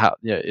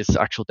 Its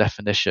actual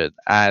definition.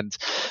 And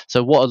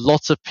so what a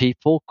lot of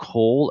people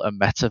call a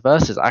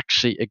metaverse is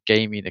actually a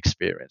gaming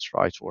experience,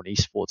 right? Or an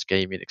esports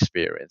gaming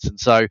experience. And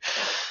so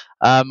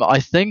I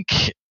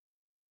think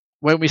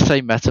when we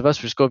say metaverse,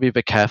 we've just got to be a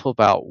bit careful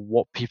about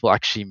what people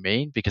actually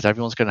mean, because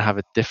everyone's going to have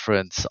a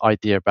different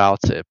idea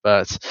about it.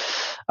 But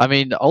I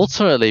mean,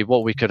 ultimately,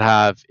 what we could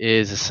have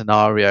is a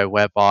scenario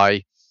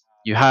whereby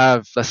you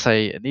have, let's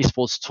say, an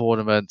esports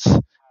tournament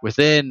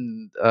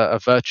within a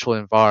virtual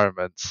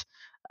environment,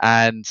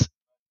 and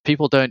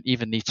people don't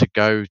even need to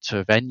go to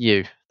a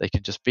venue. They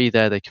can just be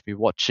there. They could be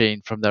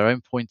watching from their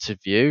own point of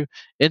view,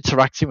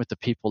 interacting with the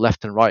people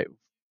left and right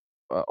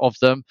of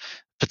them,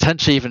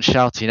 potentially even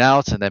shouting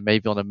out, and then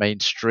maybe on a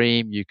main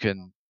stream you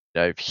can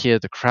hear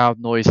the crowd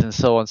noise and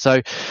so on.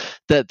 So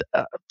that,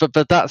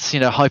 but that's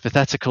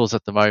hypotheticals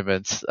at the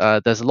moment.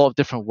 There's a lot of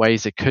different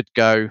ways it could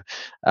go.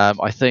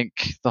 I think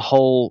the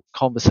whole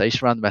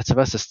conversation around the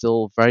metaverse is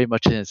still very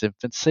much in its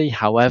infancy.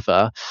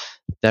 However,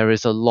 there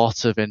is a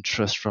lot of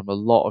interest from a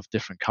lot of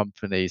different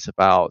companies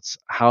about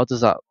how's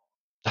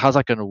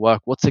that going to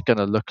work? What's it going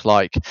to look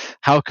like?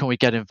 How can we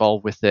get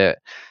involved with it?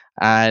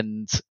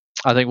 And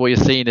I think what you're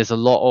seeing is a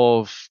lot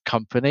of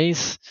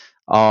companies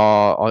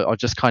are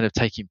just kind of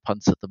taking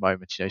punts at the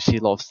moment. You see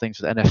a lot of things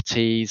with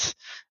NFTs,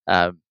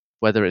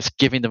 whether it's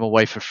giving them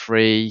away for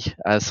free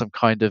as some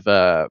kind of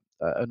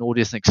an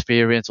audience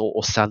experience,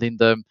 or selling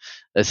them.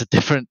 There's a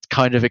different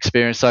kind of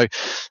experience. So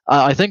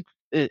I think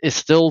it's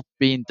still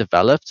being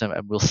developed, and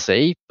we'll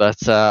see.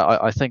 But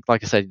I think,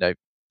 like I said,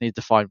 need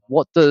to find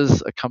what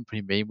does a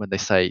company mean when they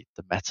say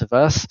the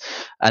metaverse,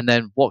 and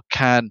then what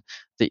can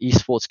the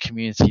esports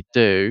community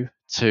do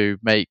to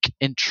make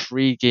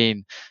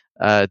intriguing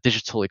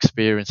digital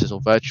experiences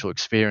or virtual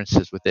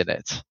experiences within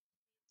it.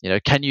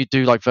 Can you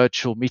do like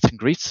virtual meet and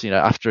greets?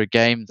 After a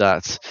game,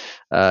 that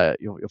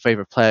your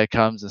favorite player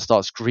comes and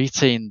starts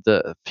greeting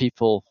the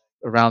people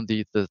around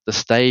the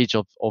stage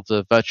of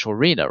the virtual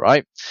arena,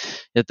 right?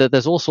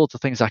 There's all sorts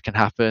of things that can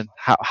happen.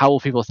 How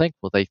will people think?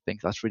 Will they think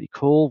that's really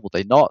cool? Will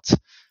they not?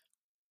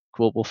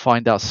 We'll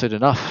find out soon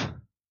enough.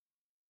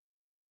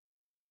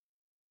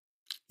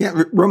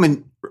 Yeah,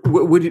 Roman,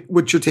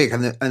 what's your take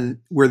on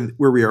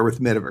where we are with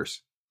the metaverse?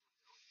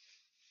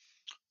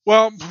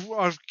 Well,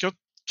 I've got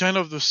kind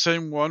of the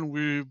same one.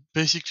 We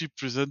basically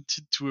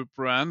presented to a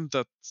brand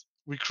that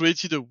we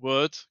created a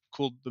word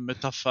called the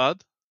meta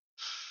fad.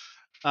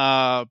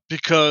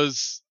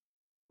 because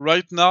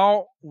right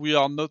now we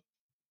are not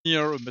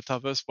near a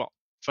metaverse. Well,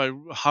 if I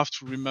have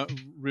to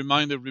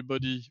remind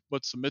everybody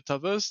what's a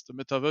metaverse, the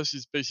metaverse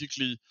is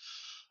basically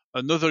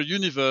another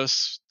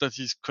universe that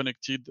is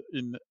connected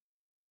in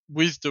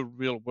with the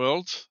real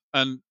world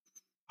and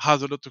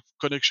has a lot of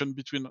connection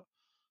between.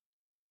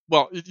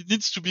 Well, it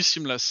needs to be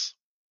seamless.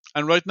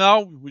 And right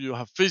now, you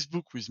have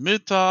Facebook with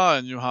Meta,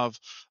 and you have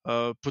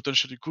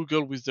potentially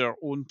Google with their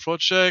own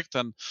project,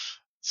 and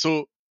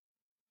so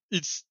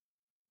it's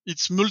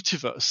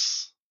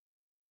multiverse.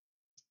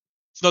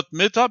 It's not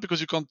meta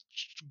because you can't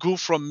go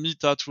from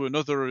meta to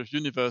another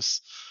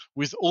universe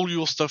with all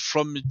your stuff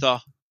from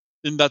meta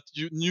in that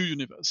new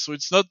universe. So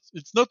it's not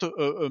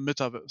a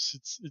metaverse.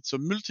 It's a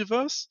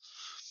multiverse.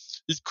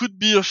 It could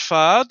be a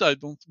fad.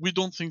 We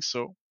don't think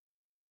so.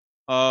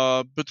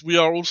 But we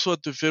are also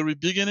at the very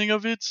beginning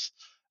of it,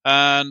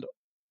 and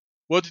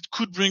what it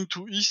could bring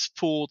to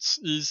esports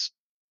is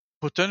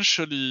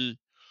potentially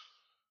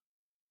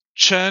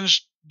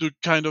change the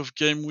kind of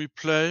game we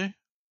play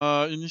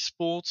in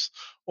esports,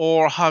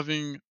 or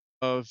having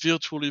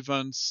virtual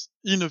events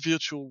in a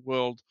virtual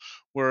world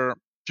where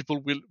people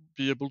will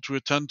be able to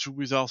attend to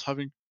without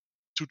having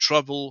to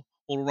travel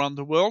all around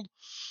the world.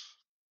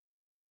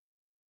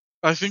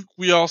 I think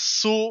we are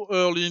so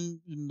early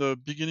in the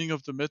beginning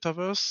of the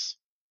metaverse.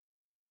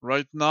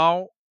 Right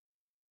now,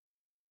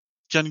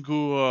 can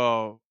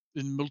go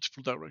in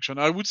multiple directions.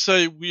 I would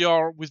say we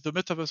are with the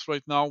metaverse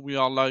right now. We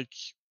are like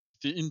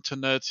the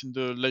internet in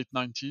the late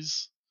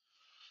 90s.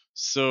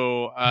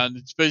 So, and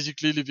it's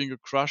basically living a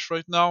crash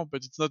right now,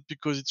 but it's not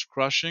because it's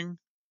crashing.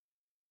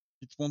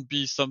 It won't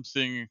be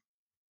something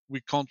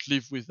we can't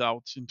live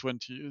without in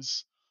 20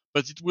 years,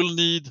 but it will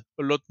need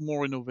a lot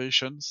more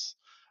innovations.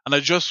 And I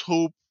just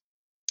hope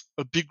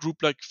a big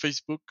group like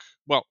Facebook,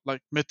 well,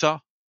 like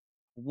Meta,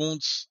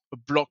 won't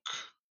block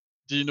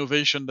the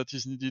innovation that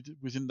is needed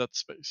within that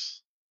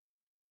space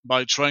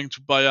by trying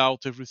to buy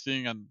out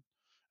everything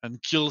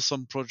and kill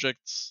some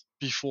projects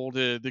before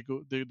they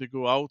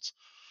go out.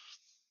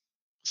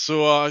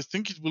 So I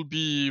think it will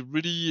be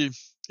really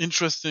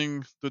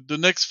interesting. The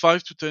next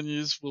 5 to 10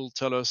 years will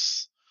tell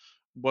us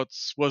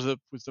what's up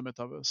with the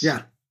metaverse.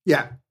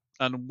 Yeah.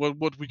 And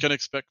what we can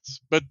expect.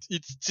 But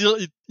it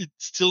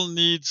still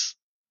needs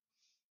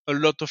a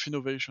lot of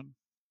innovation,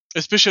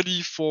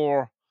 especially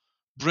for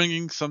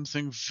bringing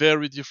something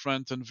very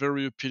different and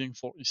very appealing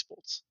for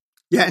esports.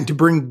 Yeah, and to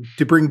bring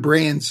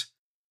brands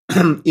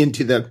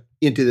into the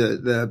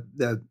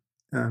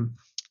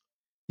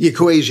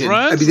equation.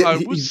 Brands, I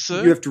mean, would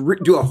say you have to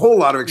do a whole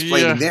lot of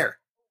explaining there.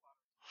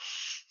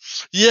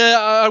 Yeah,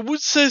 I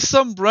would say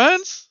some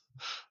brands,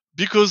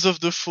 because of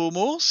the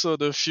FOMO, so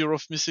the fear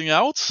of missing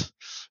out,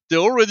 they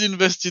already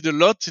invested a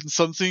lot in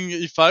something.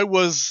 If I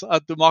was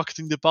at the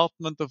marketing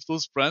department of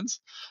those brands,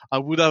 I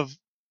would have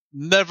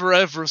never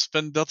ever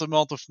spent that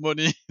amount of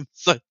money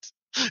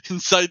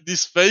inside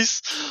this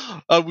space.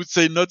 I would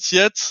say not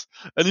yet.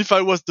 And if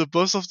I was the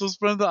boss of those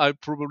brands, I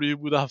probably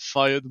would have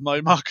fired my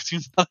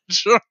marketing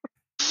manager.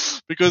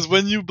 Because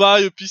when you buy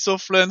a piece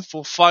of land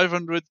for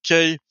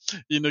 500k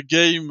in a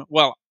game,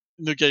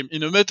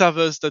 in a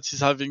metaverse that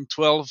is having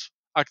 12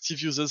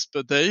 active users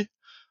per day,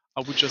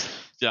 I would just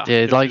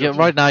get like rid of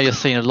right it. now you're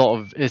seeing a lot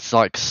of it's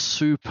like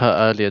super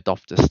early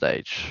adopter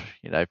stage.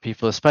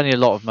 People are spending a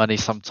lot of money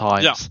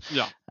sometimes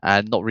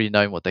and not really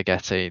knowing what they're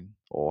getting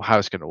or how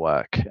it's going to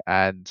work.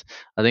 And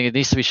I think it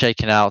needs to be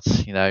shaken out.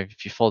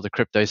 If you follow the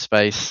crypto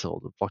space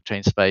or the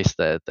blockchain space,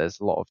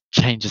 there's a lot of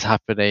changes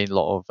happening. A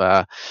lot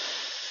of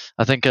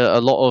I think a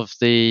lot of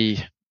the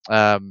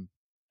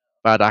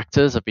bad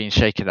actors are being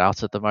shaken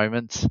out at the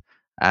moment,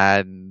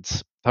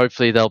 and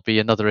hopefully there'll be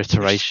another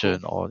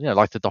iteration, or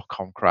like the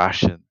dot-com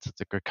crash, and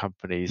the good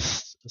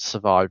companies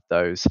survived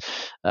those.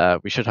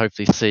 We should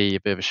hopefully see a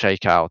bit of a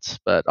shakeout.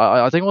 But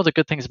I think one of the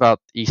good things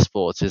about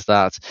esports is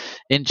that,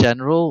 in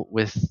general,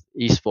 with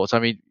esports, I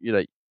mean,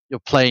 you're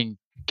playing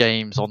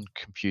games on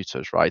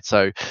computers, right?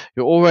 So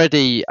you're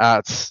already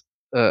at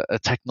a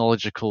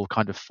technological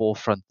kind of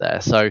forefront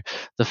there. So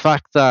the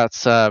fact that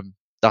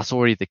that's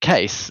already the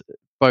case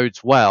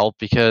bodes well,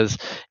 because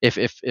if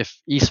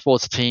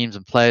esports teams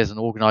and players and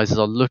organizers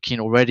are looking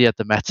already at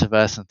the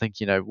metaverse and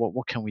thinking,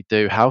 what can we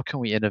do? How can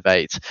we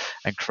innovate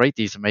and create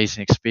these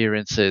amazing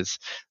experiences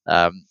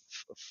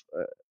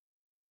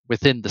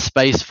within the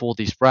space for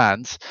these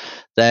brands,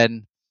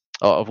 then,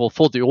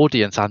 for the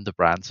audience and the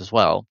brands as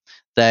well,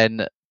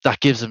 then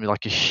that gives them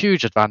like a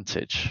huge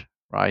advantage,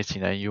 right?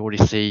 You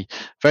already see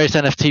various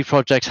NFT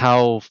projects,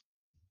 how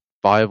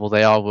viable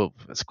they are, well,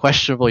 it's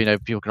questionable.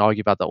 People can argue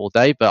about that all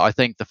day, but I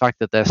think the fact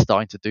that they're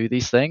starting to do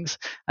these things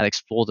and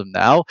explore them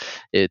now,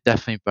 it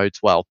definitely bodes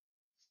well.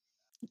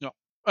 Yeah,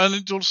 and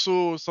it's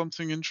also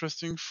something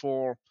interesting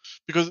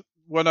because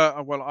when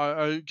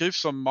I gave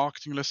some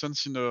marketing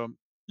lessons in a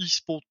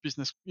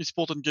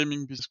esport and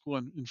gaming business school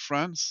in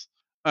France,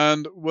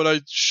 and what I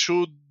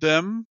showed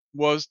them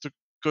was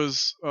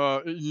because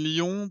in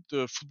Lyon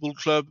the football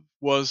club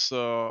was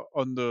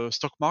on the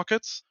stock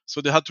market, so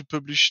they had to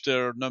publish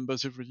their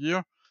numbers every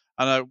year,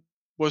 and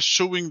was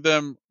showing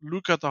them,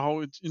 look at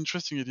how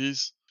interesting it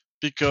is,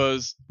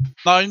 because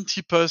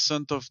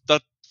 90% of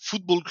that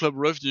football club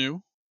revenue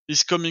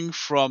is coming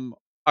from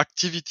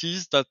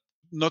activities that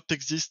not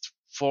exist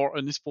for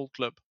an esport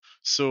club.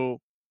 So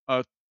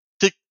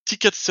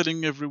ticket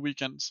selling every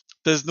weekend.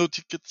 There's no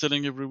ticket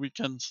selling every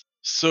weekend.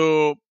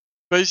 So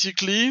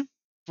basically,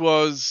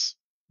 was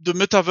the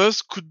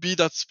metaverse could be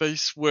that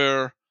space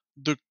where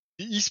the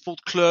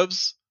esport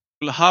clubs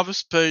will have a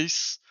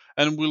space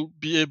and will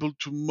be able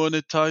to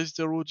monetize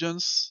their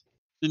audience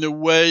in a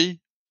way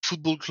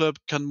football club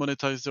can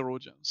monetize their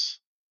audience.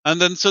 And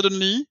then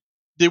suddenly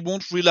they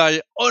won't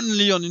rely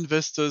only on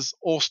investors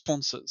or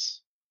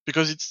sponsors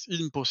because it's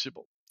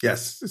impossible.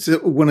 Yes. So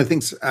one of the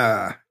things,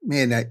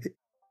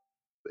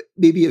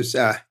 maybe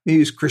it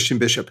was Christian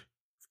Bishop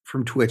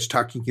from Twitch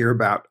talking here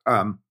about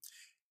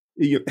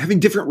having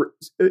different,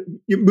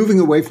 moving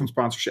away from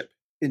sponsorship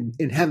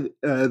and have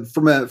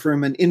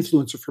from an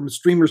influencer, from a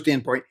streamer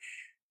standpoint,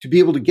 to be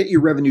able to get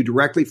your revenue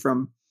directly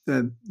from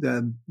the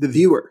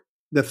viewer,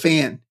 the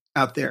fan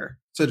out there.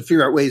 So to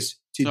figure out ways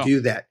to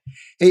do that.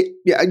 Hey,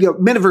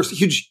 metaverse,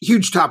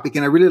 huge topic,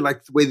 and I really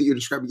like the way that you're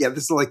describing. Yeah,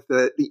 this is like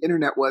the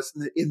internet was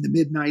in the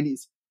mid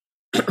 '90s.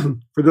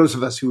 For those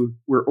of us who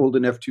were old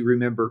enough to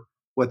remember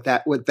what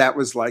that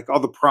was like, all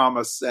the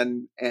promise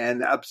and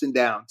ups and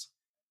downs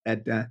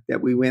that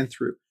we went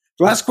through.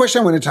 The last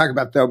question I want to talk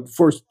about, though,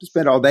 before we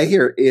spend all day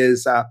here,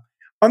 is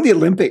on the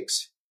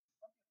Olympics.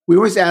 We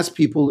always ask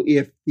people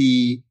if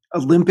the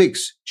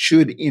Olympics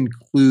should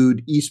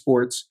include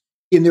esports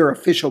in their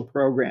official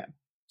program.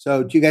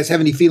 So do you guys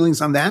have any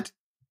feelings on that?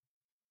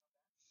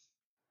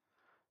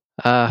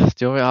 Do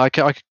you want me? I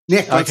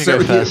can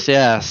go first. You.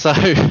 Yeah. So,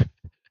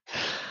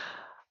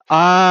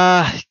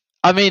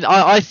 I mean,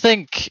 I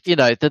think,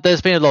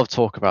 there's been a lot of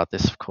talk about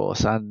this, of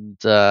course, and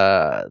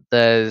I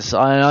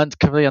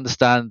completely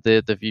understand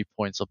the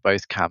viewpoints of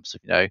both camps.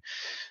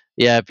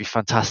 Yeah, it'd be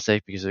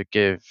fantastic because it would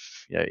give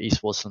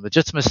esports some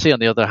legitimacy. On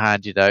the other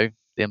hand, the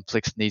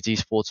Olympics needs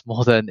esports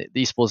more than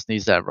the esports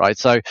needs them, right?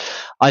 So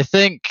I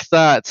think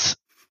that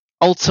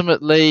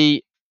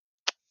ultimately,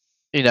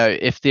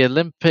 if the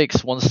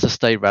Olympics wants to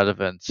stay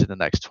relevant in the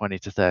next 20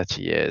 to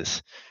 30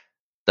 years,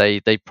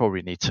 they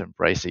probably need to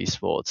embrace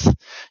esports.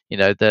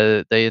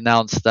 They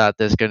announced that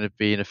there's going to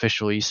be an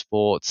official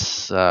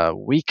esports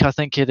week, I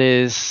think it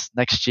is,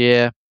 next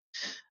year.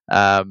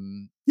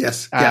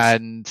 Yes.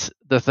 And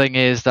the thing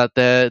is that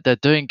they're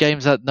doing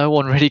games that no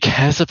one really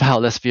cares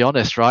about, let's be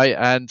honest, right?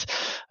 And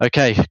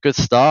okay, good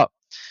start.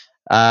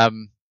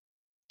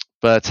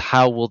 But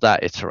how will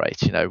that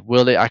iterate?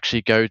 Will it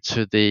actually go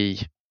to the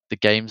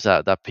games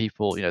that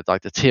people,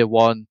 like the tier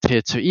 1,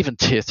 tier 2, even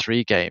tier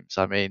 3 games?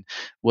 I mean,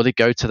 will it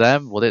go to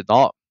them? Will it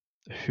not?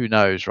 Who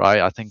knows, right?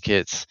 I think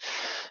it's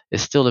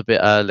still a bit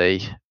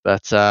early,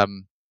 but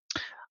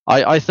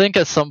I think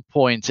at some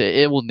point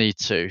it will need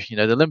to.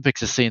 The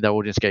Olympics has seen their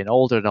audience getting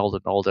older and older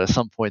and older. At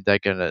some point, they're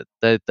gonna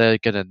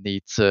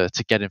need to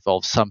get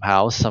involved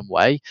somehow, some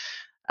way,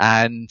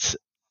 and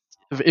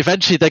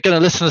eventually they're going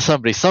to listen to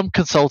somebody. Some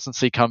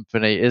consultancy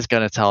company is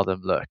going to tell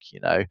them, look,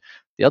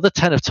 the other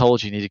 10 have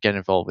told you need to get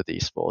involved with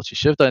esports. You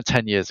should have done it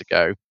 10 years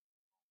ago.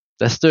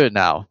 Let's do it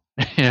now,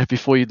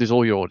 before you lose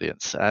all your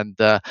audience. And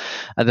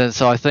then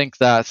so I think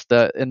that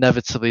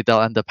inevitably they'll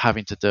end up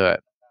having to do it.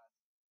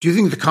 Do you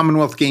think the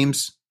Commonwealth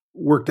Games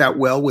worked out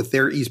well with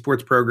their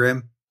esports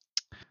program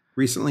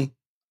recently?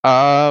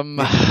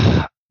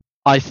 I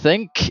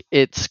think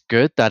it's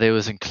good that it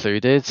was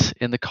included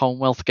in the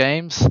Commonwealth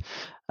Games.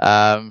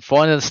 From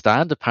what I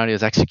understand, apparently it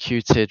was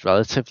executed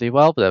relatively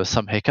well, but there were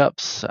some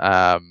hiccups.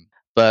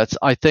 But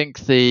I think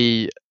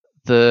the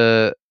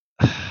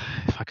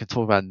if I can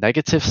talk about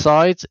negative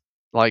side,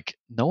 like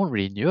no one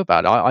really knew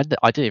about it.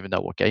 I didn't even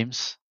know what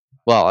games.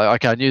 Well,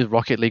 I knew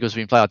Rocket League was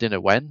being played. I didn't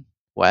know when,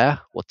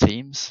 where, what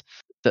teams.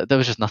 There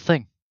was just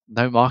nothing,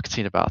 no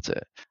marketing about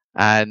it,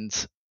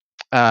 and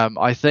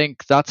I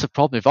think that's a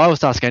problem. If I was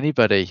to ask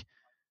anybody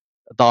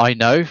that I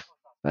know,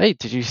 hey,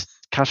 did you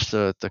catch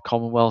the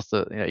Commonwealth,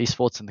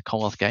 esports in the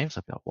Commonwealth Games?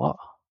 I'd be like, what?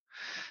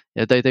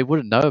 They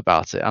wouldn't know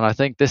about it. And I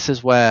think this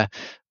is where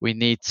we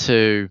need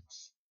to,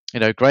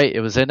 great,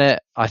 it was in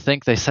it. I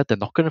think they said they're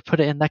not going to put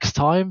it in next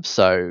time.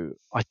 So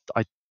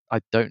I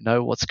don't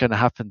know what's going to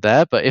happen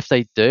there. But if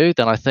they do,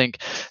 then I think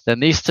there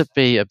needs to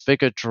be a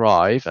bigger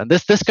drive. And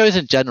this goes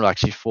in general,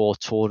 actually, for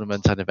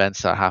tournaments and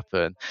events that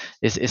happen.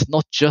 It's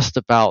not just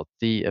about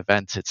the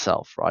event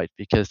itself, right?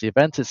 Because the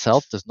event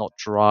itself does not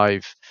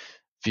drive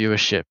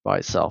viewership by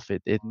itself.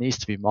 It needs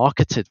to be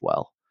marketed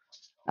well.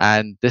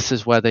 And this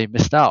is where they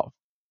missed out.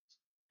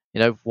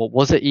 What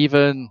was it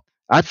even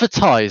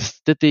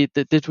advertised?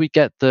 Did we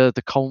get the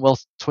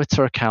Commonwealth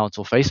Twitter account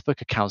or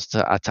Facebook accounts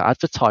to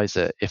advertise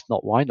it? If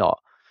not, why not?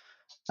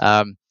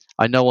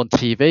 I know on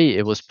TV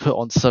it was put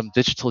on some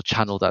digital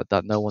channel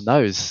that no one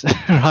knows,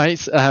 right?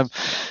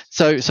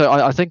 So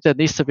I think there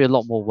needs to be a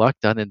lot more work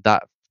done in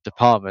that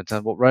department.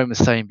 And what Rome was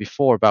saying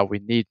before about we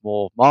need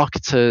more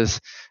marketers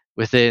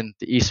within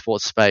the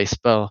esports space.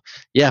 Well,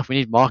 yeah, we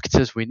need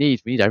marketers. We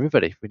need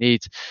everybody. We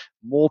need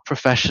more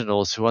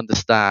professionals who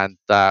understand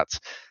that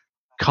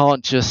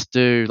can't just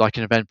do like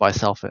an event by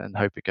itself and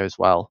hope it goes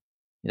well.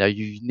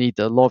 You need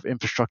a lot of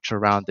infrastructure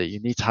around it. You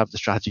need to have the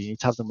strategy. You need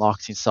to have the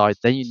marketing side.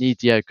 Then you need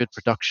good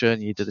production.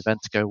 You need the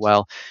event to go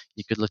well.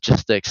 You need good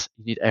logistics.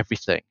 You need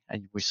everything,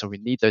 and so we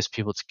need those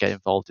people to get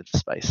involved in the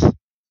space.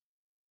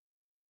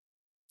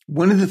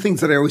 One of the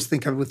things that I always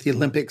think of with the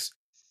Olympics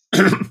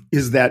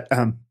is that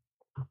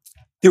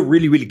they're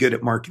really, really good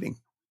at marketing.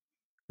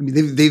 I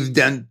mean, they've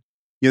done.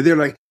 They're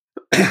like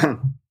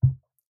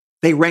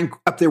they rank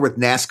up there with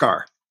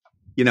NASCAR.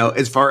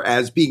 As far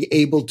as being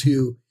able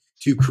to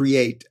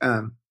create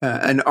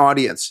an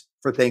audience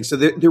for things. So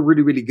they're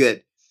really, really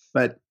good.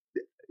 But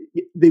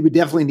they would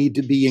definitely need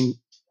to be in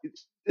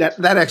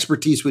that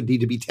expertise would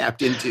need to be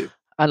tapped into.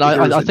 And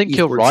I think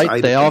you're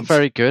right. They are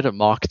very good at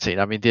marketing.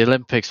 I mean, the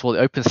Olympics, the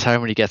open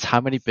ceremony gets how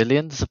many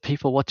billions of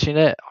people watching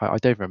it? I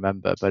don't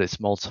remember, but it's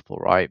multiple,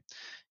 right?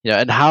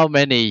 And how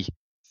many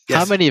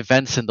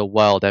events in the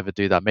world ever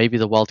do that? Maybe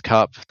the World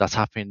Cup that's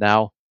happening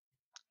now.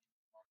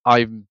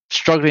 I'm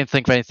struggling to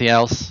think of anything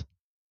else.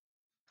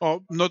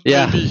 Oh, not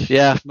yeah, maybe.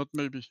 Yeah. Not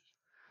maybe.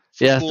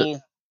 Football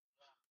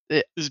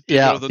is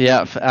bigger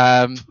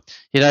than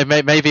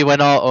maybe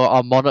when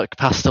our monarch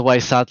passed away,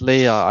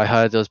 sadly, I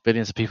heard there was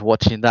billions of people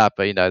watching that,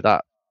 but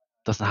that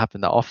doesn't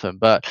happen that often.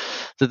 But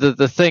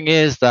the thing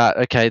is that,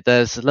 okay,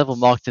 there's a level of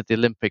marketing the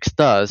Olympics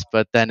does,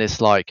 but then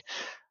it's like,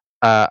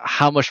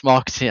 how much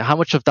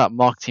of that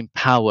marketing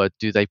power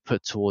do they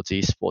put towards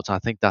esports? And I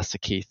think that's the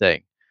key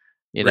thing.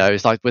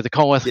 It's like with the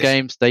Commonwealth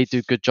Games, they do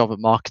a good job at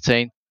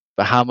marketing,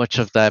 but how much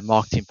of their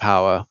marketing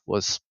power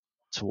was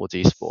towards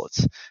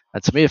esports?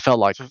 And to me, it felt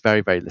like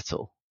very, very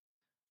little.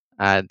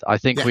 And I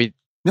think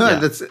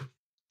that's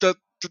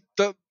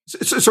that.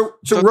 So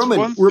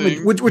Roman,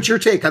 what's your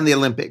take on the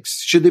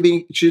Olympics? Should they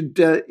be?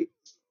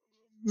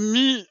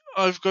 Me,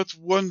 I've got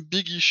one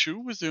big issue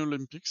with the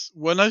Olympics.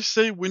 When I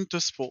say winter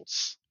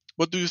sports,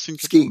 what do you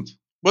think? Skiing. About?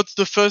 What's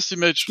the first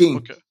image? Skiing.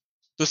 Okay.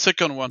 The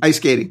second one. Ice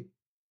skating.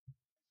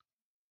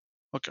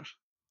 Okay.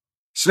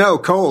 Snow,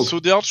 cold. So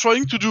they are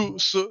trying to do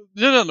so.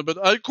 No, but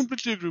I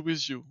completely agree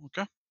with you.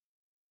 Okay.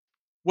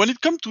 When it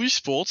comes to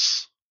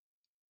esports,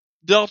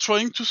 they are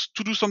trying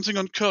to do something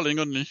on curling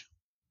only.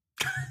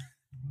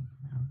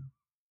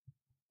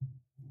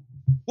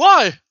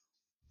 Why?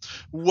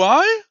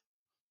 Why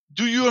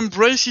do you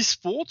embrace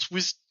esports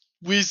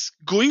with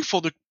going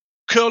for the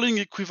curling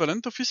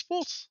equivalent of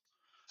esports?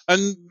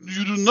 And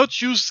you do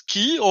not use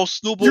ski or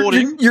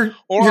snowboarding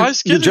or ice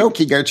skating? You're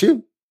joking, aren't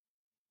you?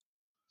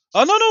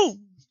 No.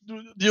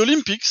 The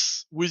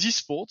Olympics with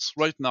esports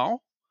right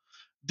now,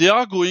 they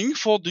are going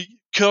for the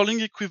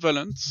curling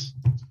equivalent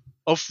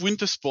of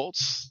winter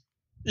sports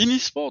in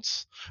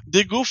esports.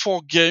 They go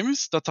for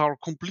games that are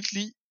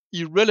completely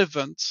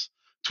irrelevant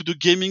to the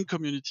gaming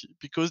community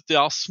because they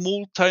are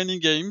small, tiny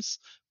games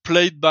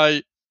played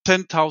by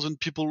 10,000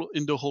 people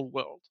in the whole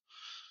world.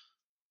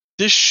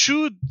 They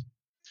should.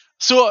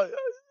 So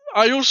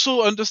I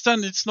also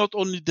understand it's not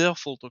only their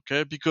fault,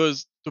 okay?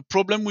 Because the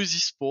problem with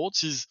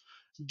esports is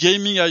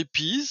gaming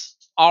IPs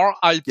are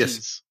IPs.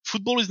 Yes.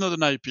 Football is not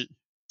an IP.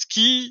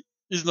 Ski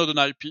is not an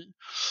IP.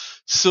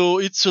 So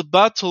it's a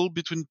battle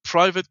between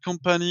private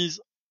companies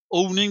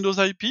owning those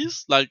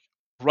IPs, like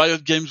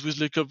Riot Games with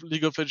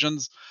League of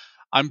Legends.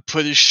 I'm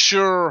pretty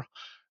sure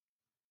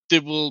they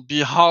will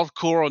be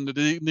hardcore on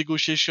the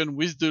negotiation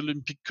with the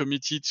Olympic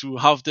Committee to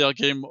have their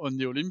game on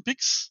the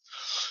Olympics.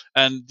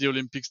 And the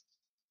Olympics,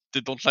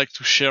 they don't like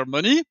to share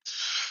money.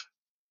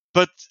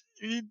 But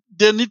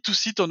they need to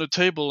sit on a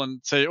table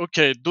and say,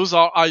 okay, those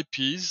are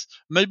IPs.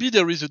 Maybe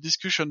there is a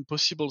discussion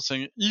possible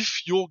saying,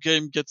 if your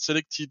game gets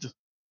selected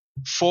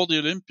for the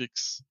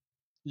Olympics,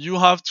 you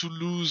have to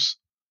lose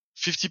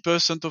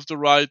 50% of the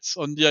rights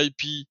on the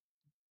IP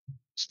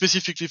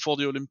specifically for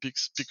the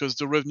Olympics because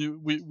the revenue,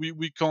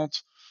 we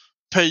can't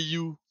pay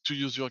you to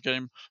use your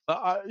game.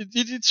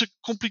 It's a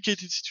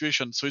complicated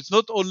situation. So it's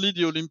not only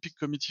the Olympic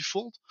Committee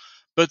fault,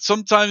 but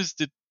sometimes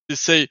they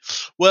say,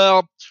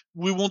 well,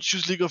 we won't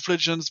use League of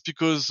Legends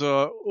because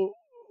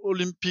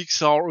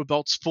Olympics are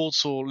about sports,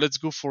 so let's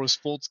go for a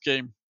sports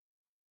game.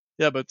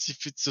 Yeah, but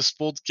if it's a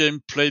sports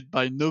game played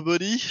by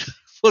nobody,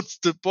 what's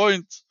the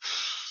point?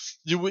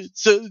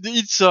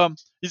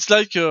 It's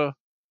like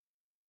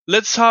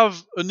let's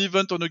have an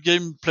event on a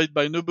game played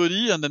by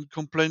nobody and then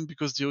complain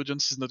because the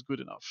audience is not good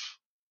enough.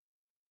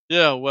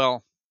 Yeah,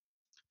 well,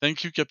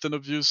 thank you, Captain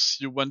Obvious.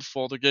 You went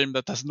for the game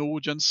that has no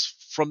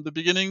audience from the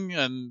beginning,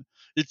 and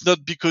it's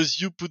not because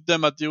you put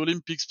them at the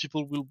Olympics,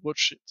 people will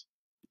watch it.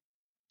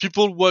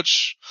 People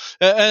watch,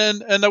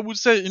 and I would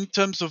say in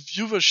terms of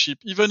viewership,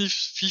 even if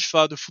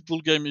FIFA, the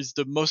football game, is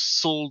the most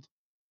sold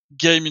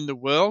game in the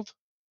world,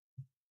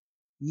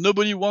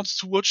 nobody wants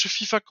to watch a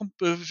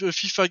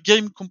FIFA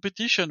game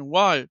competition.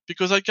 Why?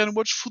 Because I can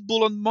watch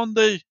football on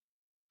Monday.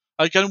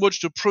 I can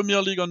watch the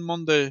Premier League on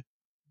Monday,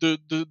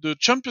 the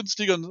Champions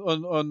League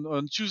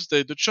on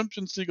Tuesday, the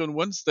Champions League on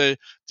Wednesday,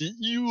 the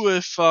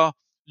UEFA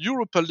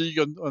Europa League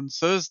on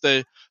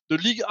Thursday, the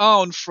Ligue 1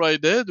 on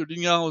Friday, the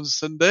Ligue 1 on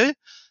Sunday,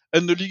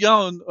 and the Ligue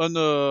 1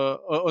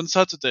 on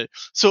Saturday.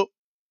 So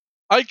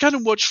I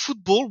can watch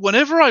football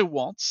whenever I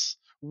want,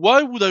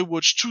 why would I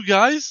watch two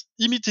guys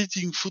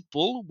imitating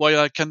football while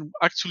I can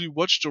actually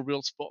watch the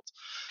real sport?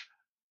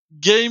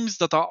 Games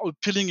that are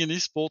appealing in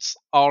esports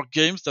are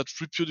games that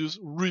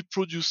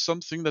reproduce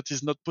something that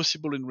is not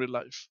possible in real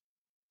life.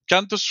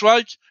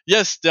 Counter-Strike,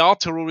 yes, there are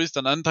terrorists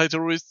and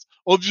anti-terrorists.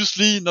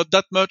 Obviously, not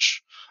that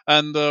much.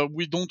 And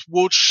we don't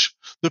watch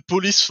the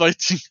police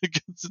fighting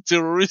against the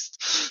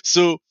terrorists.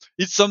 So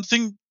it's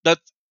something that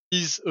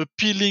is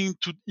appealing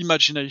to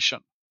imagination.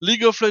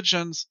 League of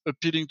Legends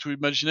appealing to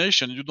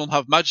imagination. You don't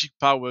have magic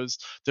powers.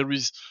 There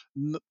is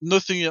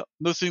nothing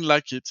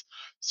like it.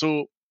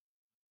 So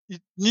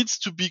it needs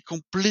to be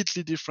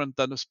completely different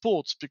than a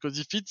sport, because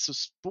if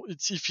it's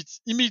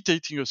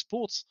imitating a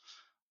sport,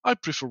 I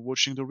prefer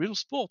watching the real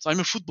sport. I'm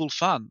a football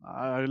fan.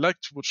 I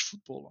like to watch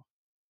football.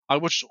 I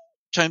watch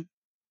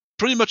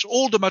pretty much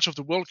all the match of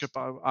the World Cup.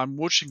 I'm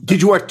watching.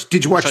 Did you watch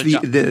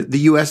the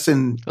US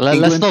and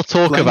England? Let's not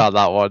talk about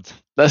that one.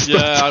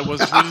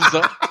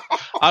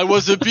 I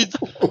was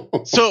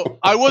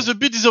a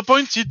bit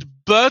disappointed,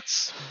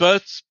 but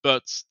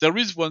there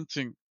is one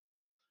thing.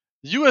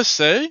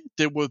 USA,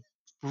 they were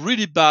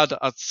really bad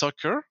at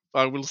soccer.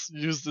 I will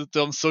use the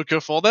term soccer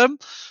for them.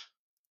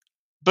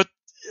 But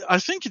I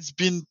think it's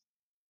been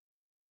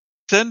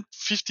 10,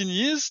 15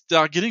 years, they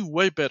are getting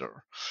way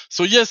better.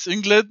 So yes,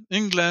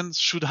 England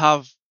should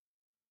have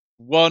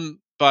won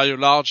by a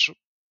large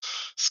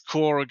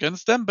score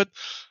against them, but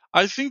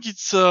I think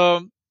it's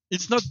not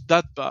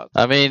that bad.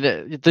 I mean,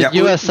 the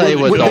USA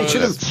were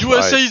dominant.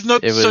 USA is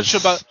not such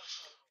a bad.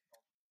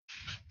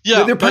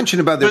 Yeah, they're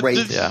punching above their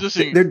weight.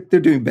 They're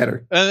doing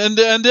better, and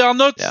they are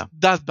not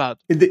that bad.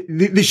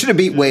 They should have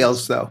beat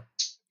Wales, though.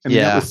 I mean,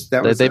 they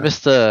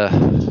missed the.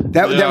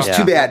 That was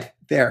too bad.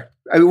 There,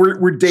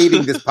 we're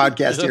dating this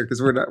podcast here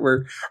because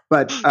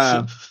but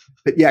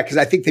yeah, because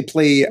I think they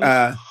play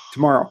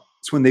tomorrow.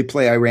 It's when they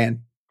play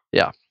Iran.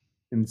 Yeah,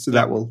 and so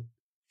that will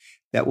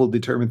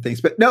determine things.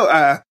 But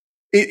no,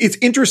 it's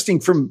interesting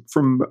from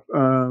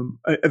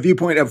a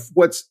viewpoint of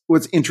what's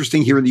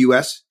interesting here in the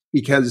U.S.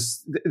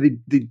 because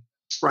the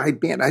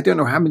broadband. I don't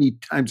know how many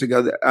times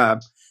ago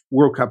the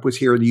World Cup was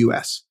here in the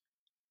U.S.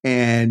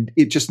 and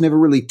it just never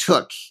really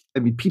took. I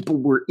mean, people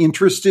were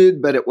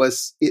interested, but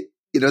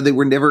they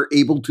were never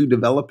able to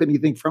develop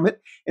anything from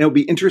it. And it'll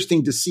be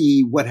interesting to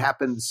see what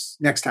happens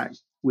next time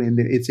when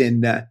it's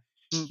in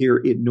here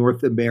in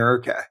North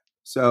America.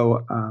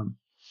 So,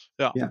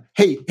 yeah.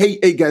 Hey,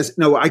 guys.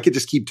 No, I could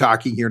just keep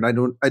talking here, and I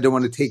don't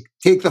want to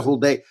take the whole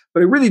day. But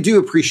I really do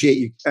appreciate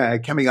you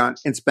coming on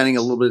and spending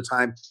a little bit of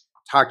time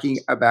talking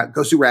about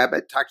Gosu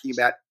Rabbit, talking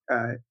about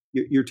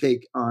your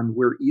take on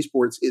where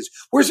esports is.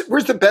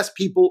 Where's the best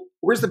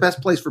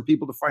place for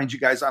people to find you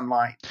guys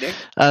online, Nick?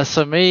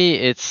 So me,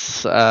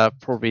 it's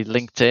probably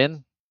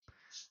LinkedIn.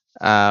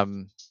 I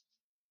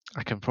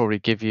can probably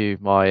give you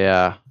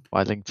my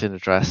LinkedIn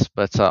address,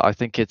 but I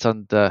think it's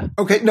under.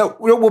 Okay, no,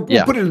 we'll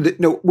put it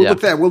in.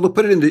 We'll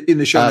put it in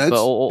the show notes.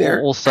 But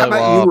also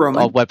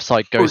our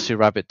website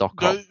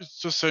gosurabbit.com.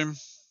 It's the same.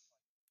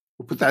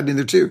 We'll put that in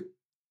there too.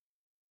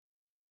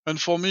 And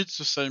for me, it's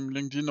the same,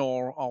 LinkedIn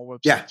or our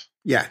website.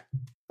 Yeah.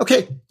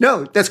 Okay.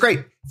 No, that's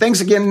great.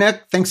 Thanks again,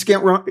 Nick. Thanks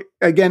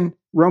again,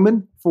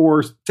 Roman,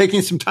 for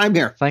taking some time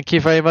here. Thank you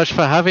very much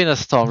for having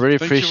us, Tom. Really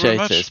appreciate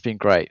it. It's been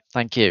great.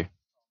 Thank you.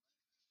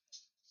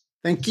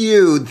 Thank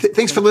you.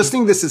 Thanks for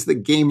listening. This is the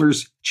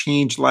Gamers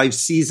Change Live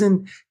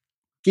season.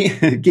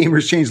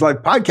 Gamers Change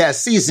Live podcast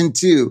season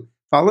 2.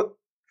 Follow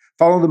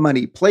the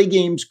money. Play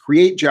games,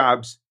 create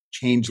jobs,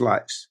 change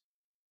lives.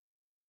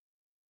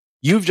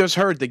 You've just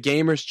heard the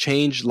Gamers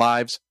Change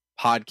Lives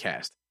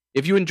podcast.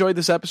 If you enjoyed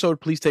this episode,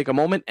 please take a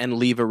moment and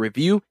leave a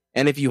review.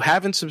 And if you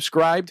haven't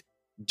subscribed,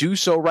 do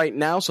so right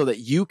now so that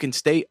you can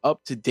stay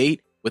up to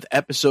date with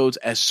episodes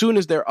as soon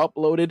as they're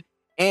uploaded,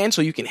 and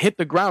so you can hit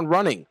the ground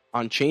running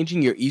on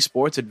changing your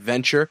esports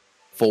adventure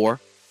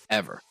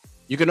forever.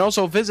 You can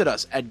also visit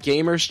us at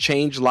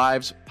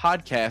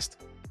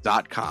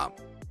gamerschangelivespodcast.com.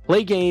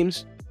 Play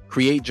games,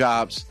 create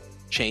jobs,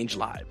 change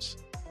lives.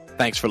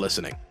 Thanks for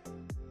listening.